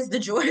 is the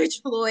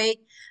George Floyd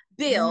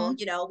bill.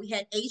 Mm-hmm. We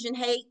had Asian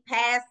hate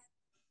passed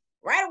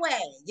right away.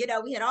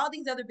 We had all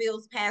these other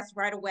bills passed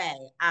right away.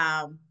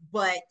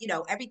 But,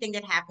 everything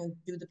that happened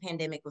through the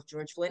pandemic with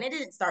George Floyd, and it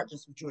didn't start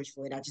just with George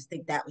Floyd. I just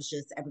think that was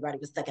just, everybody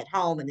was stuck at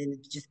home, and then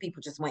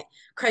people just went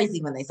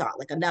crazy when they saw it.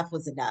 Like, enough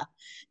was enough.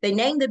 They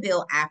named the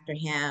bill after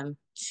him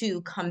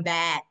to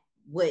combat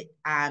what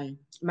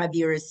my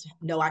viewers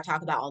know I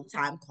talk about all the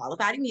time,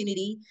 qualified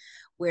immunity,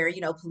 where,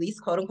 police,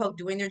 quote unquote,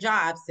 doing their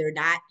jobs, they're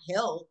not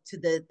held to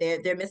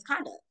their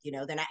misconduct.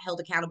 They're not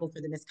held accountable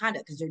for the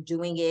misconduct because they're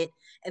doing it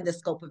in the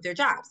scope of their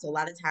job. So a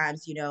lot of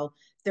times,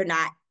 they're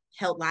not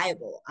held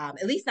liable,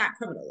 at least not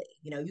criminally.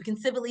 You know, you can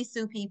civilly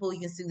sue people, you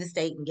can sue the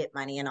state and get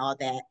money and all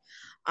that.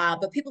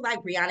 But people like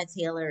Breonna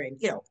Taylor and,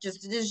 you know,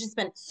 just there's just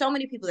been so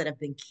many people that have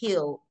been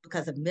killed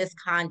because of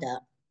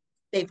misconduct.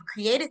 They've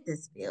created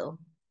this bill.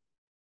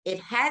 It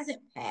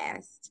hasn't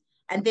passed.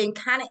 And then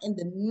kind of in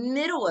the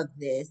middle of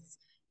this,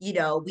 you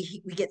know,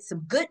 we get some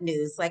good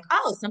news like,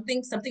 oh,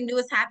 something new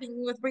is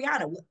happening with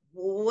Breonna.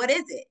 What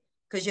is it?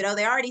 Because, you know,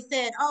 they already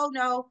said, oh,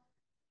 no,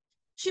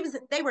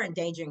 they were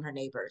endangering her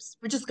neighbors.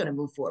 We're just going to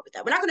move forward with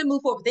that. We're not going to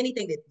move forward with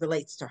anything that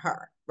relates to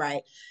her,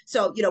 right?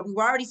 So, you know, we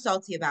were already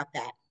salty about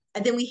that.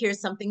 And then we hear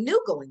something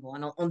new going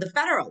on the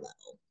federal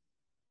level.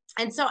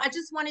 And so I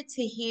just wanted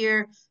to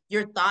hear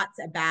your thoughts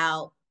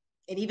about,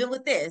 and even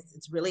with this,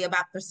 it's really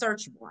about the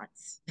search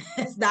warrants.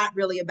 It's not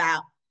really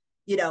about,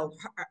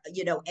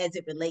 as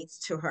it relates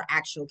to her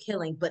actual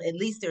killing, but at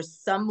least there's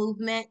some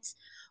movement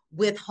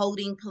with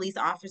holding police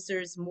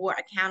officers more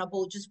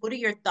accountable. Just what are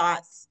your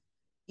thoughts?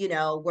 You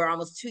know, we're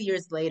almost 2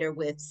 years later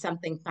with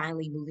something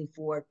finally moving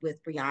forward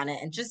with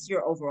Breonna, and just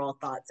your overall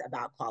thoughts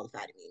about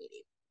qualified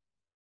immunity.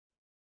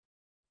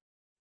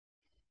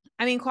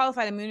 I mean,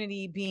 qualified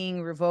immunity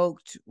being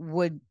revoked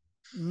would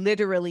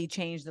literally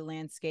change the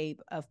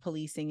landscape of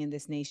policing in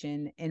this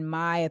nation, in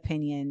my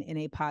opinion, in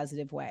a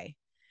positive way.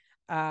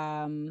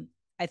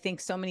 I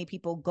think so many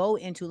people go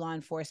into law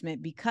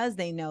enforcement because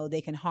they know they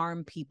can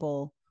harm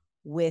people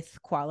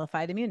with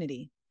qualified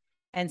immunity.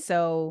 And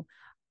so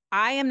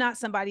I am not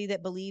somebody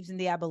that believes in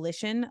the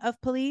abolition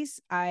of police.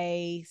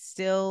 I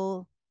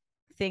still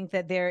think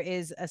that there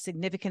is a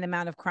significant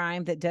amount of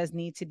crime that does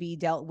need to be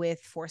dealt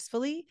with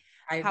forcefully.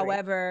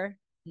 However,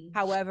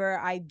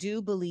 I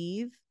do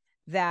believe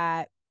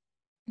that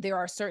there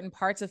are certain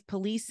parts of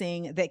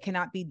policing that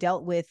cannot be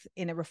dealt with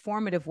in a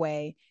reformative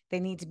way. They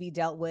need to be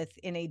dealt with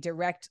in a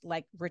direct,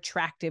 like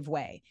retractive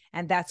way.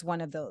 And that's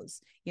one of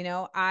those. You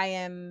know, I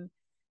am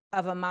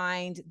of a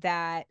mind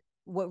that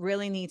what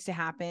really needs to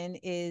happen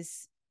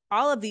is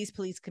all of these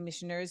police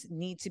commissioners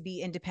need to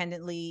be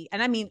independently,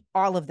 and I mean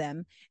all of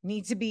them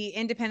need to be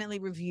independently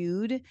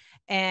reviewed,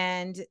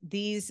 and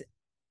these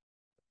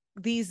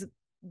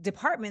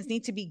departments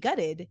need to be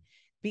gutted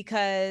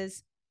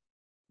because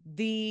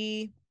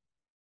the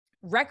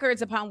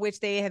records upon which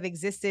they have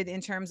existed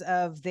in terms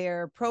of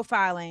their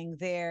profiling,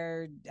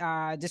 their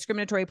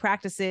discriminatory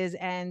practices,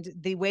 and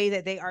the way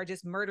that they are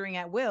just murdering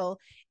at will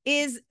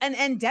is an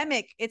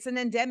endemic. It's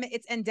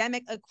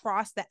endemic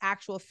across the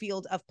actual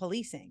field of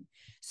policing.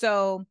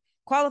 So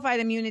qualified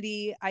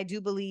immunity, I do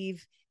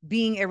believe,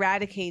 being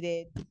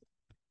eradicated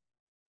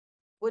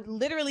would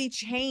literally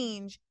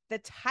change the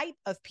type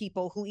of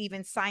people who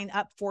even sign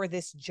up for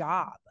this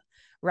job,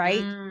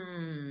 right?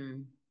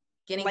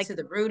 Getting to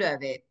the root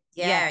of it.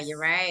 Yeah, yes. You're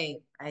right.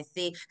 I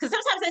see. Because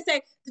sometimes they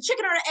say the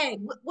chicken or the egg.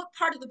 What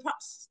part of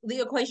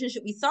the equation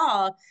should we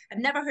solve? I've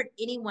never heard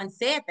anyone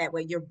say it that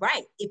way. You're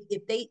right.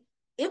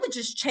 It would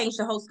just change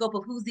the whole scope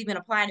of who's even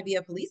applying to be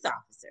a police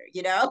officer,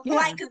 you know? Yeah.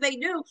 Like, because they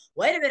knew,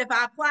 wait a minute, if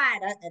I apply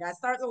and I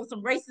start with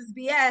some racist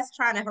BS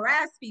trying to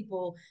harass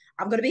people,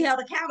 I'm going to be held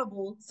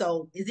accountable.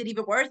 So is it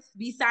even worth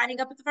me signing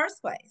up in the first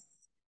place?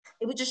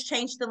 It would just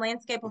change the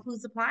landscape of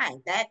who's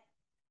applying. That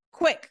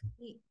quick.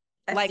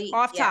 Like deep.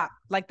 Off top,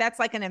 like that's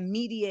like an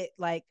immediate,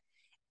 like,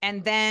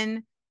 and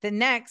then the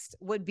next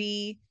would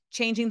be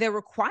changing the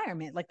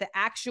requirement, like the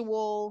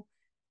actual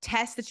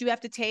test that you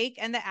have to take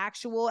and the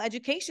actual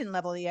education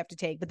level that you have to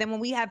take. But then when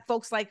we have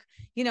folks like,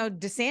 you know,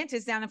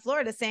 DeSantis down in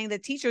Florida saying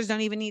that teachers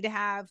don't even need to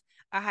have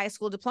a high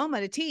school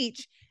diploma to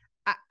teach,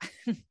 I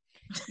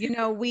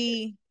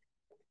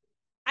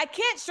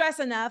can't stress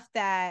enough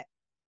that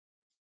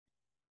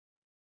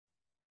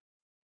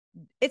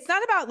it's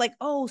not about like,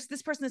 oh,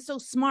 this person is so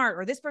smart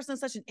or this person is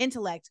such an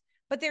intellect,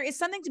 but there is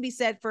something to be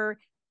said for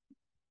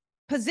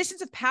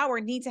positions of power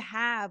need to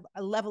have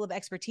a level of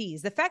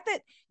expertise. The fact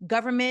that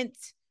government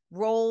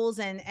roles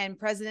and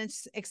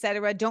presidents, et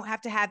cetera, don't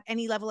have to have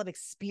any level of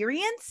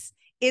experience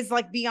is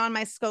like beyond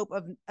my scope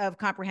of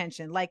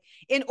comprehension. Like,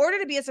 in order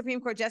to be a Supreme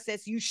Court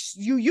justice,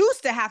 you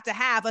used to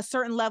have a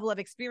certain level of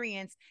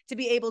experience to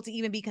be able to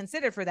even be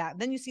considered for that.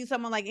 Then you see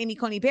someone like Amy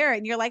Coney Barrett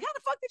and you're like, how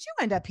the fuck did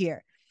you end up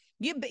here?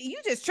 You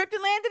just tripped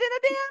and landed in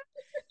a damn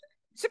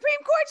Supreme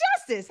Court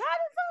justice. How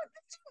the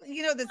fuck did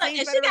you, the same.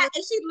 And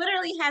she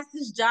literally has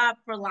this job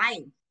for life.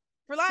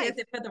 For life.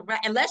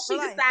 Unless she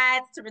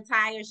decides to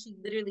retire, she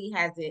literally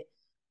has it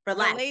for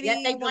life. Yet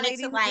they wanted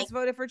to just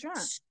voted for Trump.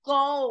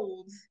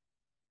 Scold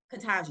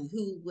Ketanji,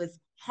 who was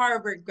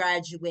Harvard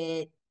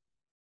graduate.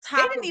 They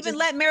didn't even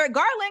let Merrick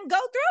Garland go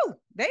through.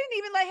 They didn't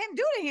even let him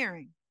do the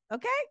hearing.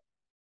 Okay.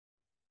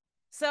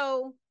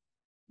 So,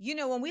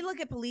 when we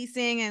look at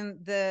policing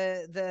and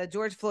the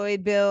George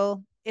Floyd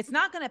bill, it's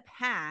not going to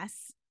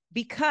pass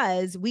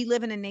because we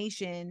live in a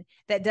nation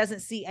that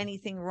doesn't see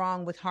anything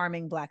wrong with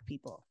harming Black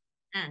people.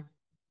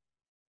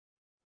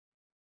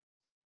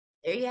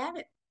 There you have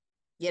it.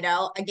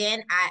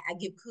 Again, I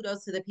give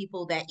kudos to the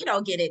people that,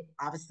 get it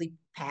obviously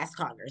past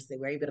Congress. They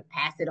were able to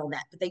pass it on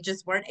that, but they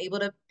just weren't able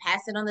to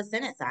pass it on the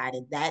Senate side.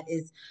 And that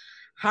is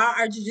how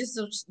our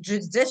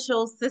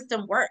judicial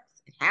system works.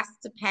 has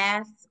to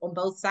pass on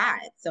both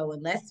sides. So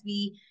unless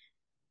we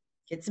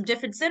get some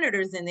different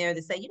senators in there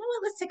to say, you know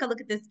what, let's take a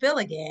look at this bill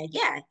again.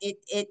 Yeah,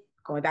 it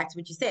going back to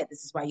what you said,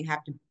 this is why you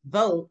have to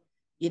vote,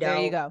 there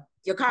you go.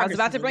 Your I was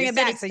about to bring it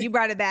back, so you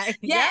brought it back.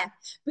 Yeah,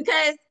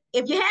 because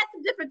if you had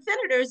some different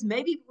senators,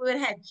 maybe we would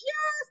have had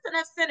just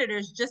enough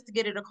senators just to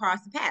get it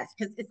across the pass.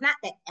 Because it's not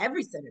that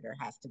every senator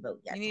has to vote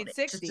yes. You need on it,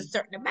 60. just a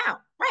certain amount,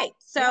 right?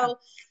 So,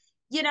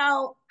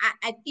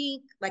 I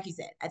think, like you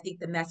said, I think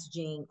the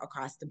messaging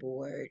across the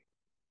board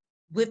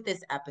with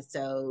this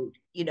episode,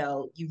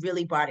 you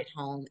really brought it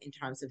home in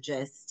terms of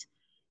just,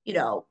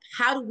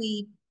 how do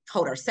we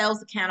hold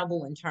ourselves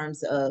accountable in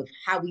terms of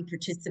how we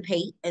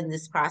participate in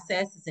this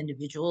process as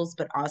individuals,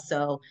 but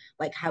also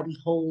like how we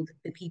hold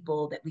the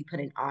people that we put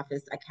in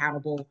office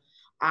accountable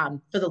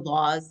for the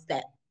laws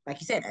that, like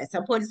you said, at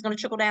some point it's going to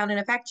trickle down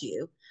and affect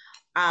you.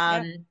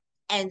 And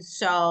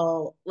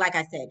so, like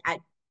I said,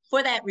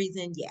 for that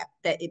reason,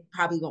 that it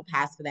probably won't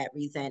pass for that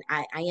reason.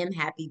 I am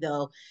happy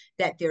though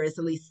that there is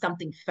at least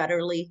something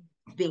federally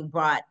being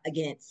brought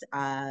against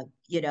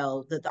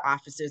the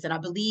officers. And I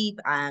believe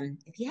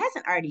if he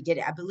hasn't already did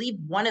it, I believe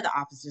one of the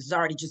officers is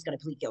already just going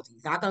to plead guilty.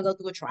 He's not going to go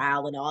through a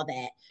trial and all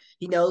that.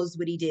 He knows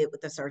what he did with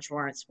the search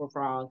warrants were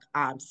wrong.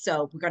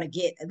 So we're going to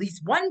get at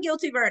least one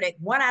guilty verdict,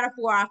 1 out of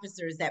 4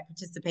 officers that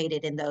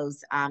participated in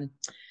those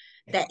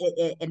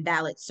that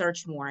invalid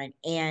search warrant.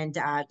 And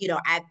I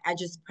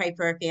just pray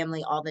for her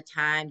family all the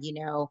time.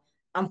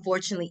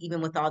 Unfortunately,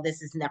 even with all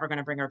this, is never going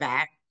to bring her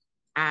back.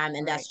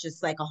 And that's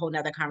just like a whole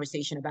nother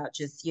conversation about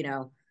just,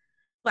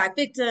 Black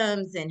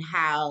victims and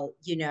how,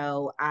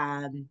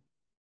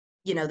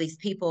 these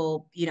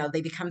people,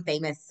 they become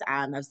famous.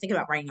 I was thinking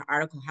about writing an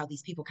article, how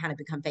these people kind of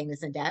become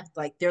famous in death.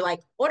 Like they're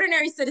like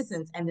ordinary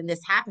citizens, and then this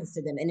happens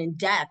to them. And in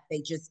death,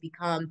 they just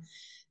become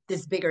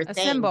this bigger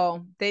thing.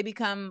 Symbol. They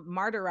become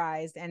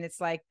martyrized, and it's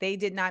like they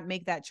did not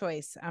make that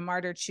choice. A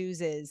martyr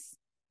chooses.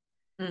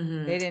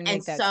 Mm-hmm. They didn't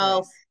make that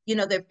choice.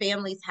 Their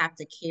families have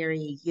to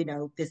carry,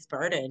 this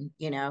burden,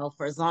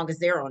 for as long as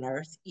they're on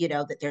earth,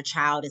 that their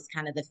child is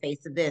kind of the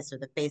face of this or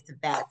the face of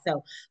that.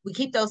 So we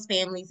keep those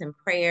families in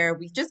prayer.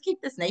 We just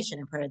keep this nation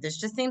in prayer. This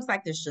just seems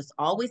like there's just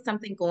always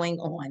something going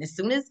on. As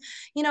soon as,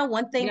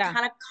 one thing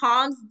kind of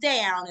calms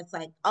down, it's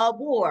like a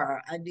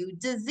war, a new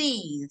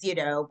disease,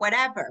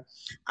 whatever.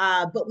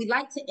 But we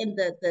like to end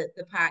the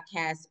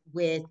podcast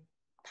with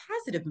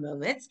positive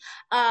moments.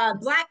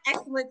 Black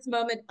excellence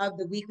moment of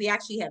the week. We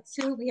actually have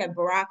 2. We have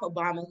Barack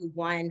Obama, who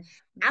won.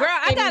 Girl,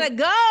 I gotta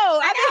go.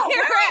 I've been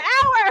here for an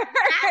hour.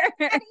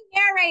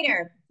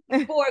 Narrator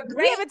for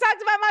great. We haven't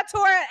talked about my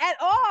tour at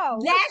all.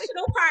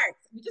 National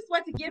parks. We just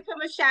want to give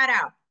him a shout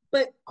out.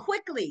 But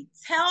quickly,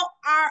 tell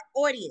our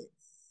audience,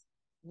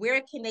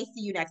 where can they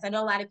see you next? I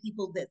know a lot of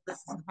people that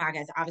listen to the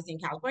podcast are obviously in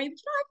California, but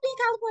you don't have to be in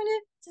California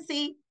to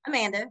see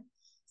Amanda.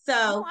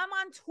 So I'm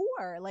on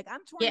tour. Like I'm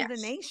touring the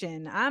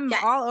nation. I'm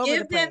all over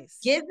the place.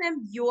 Give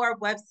them your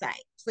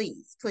website,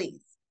 please.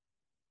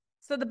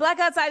 So the Black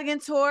Outside Again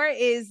tour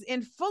is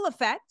in full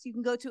effect. You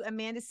can go to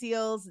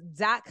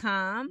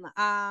amandaseals.com.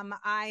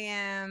 I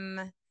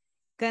am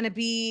going to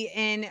be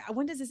in,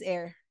 when does this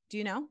air? Do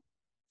you know?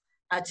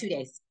 2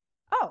 days.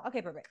 Oh,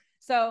 okay, perfect.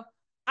 So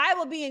I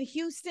will be in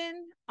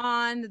Houston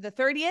on the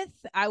 30th.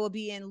 I will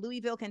be in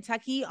Louisville,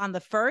 Kentucky on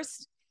the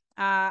 1st.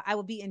 I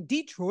will be in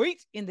Detroit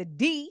in the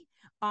D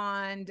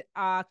on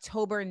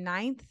October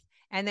 9th.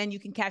 And then you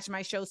can catch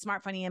my show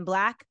Smart, Funny, and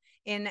Black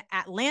in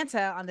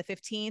Atlanta on the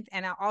 15th.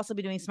 And I'll also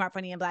be doing Smart,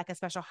 Funny, and Black, a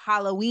special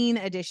Halloween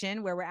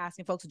edition where we're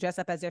asking folks to dress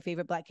up as their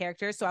favorite Black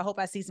characters. So I hope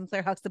I see some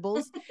Claire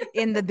Huxtables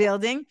in the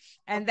building.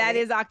 And that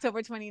is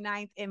October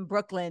 29th in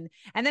Brooklyn.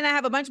 And then I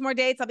have a bunch more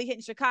dates. I'll be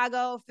hitting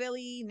Chicago,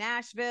 Philly,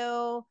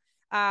 Nashville,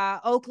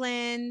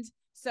 Oakland.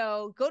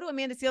 So go to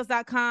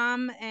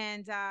amandaseals.com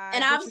and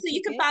obviously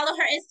you can follow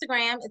her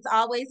Instagram. It's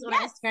always on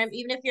Instagram,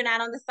 even if you're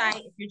not on the site.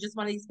 If you're just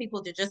one of these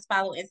people to just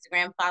follow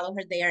Instagram, follow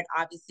her there. And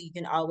obviously you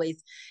can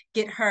always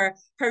get her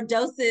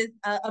doses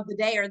of the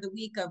day or the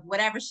week of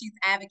whatever she's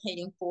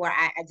advocating for.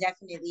 I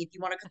definitely, if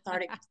you want a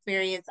cathartic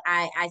experience,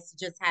 I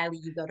suggest highly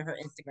you go to her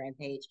Instagram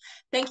page.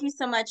 Thank you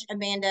so much,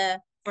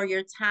 Amanda, for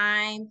your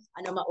time.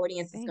 I know my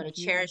audience is going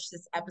to cherish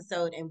this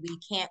episode, and we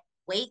can't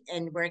wait,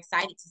 and we're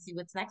excited to see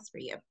what's next for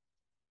you.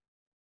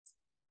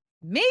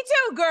 Me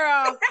too,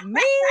 girl.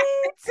 Me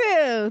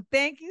too.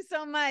 Thank you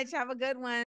so much. Have a good one.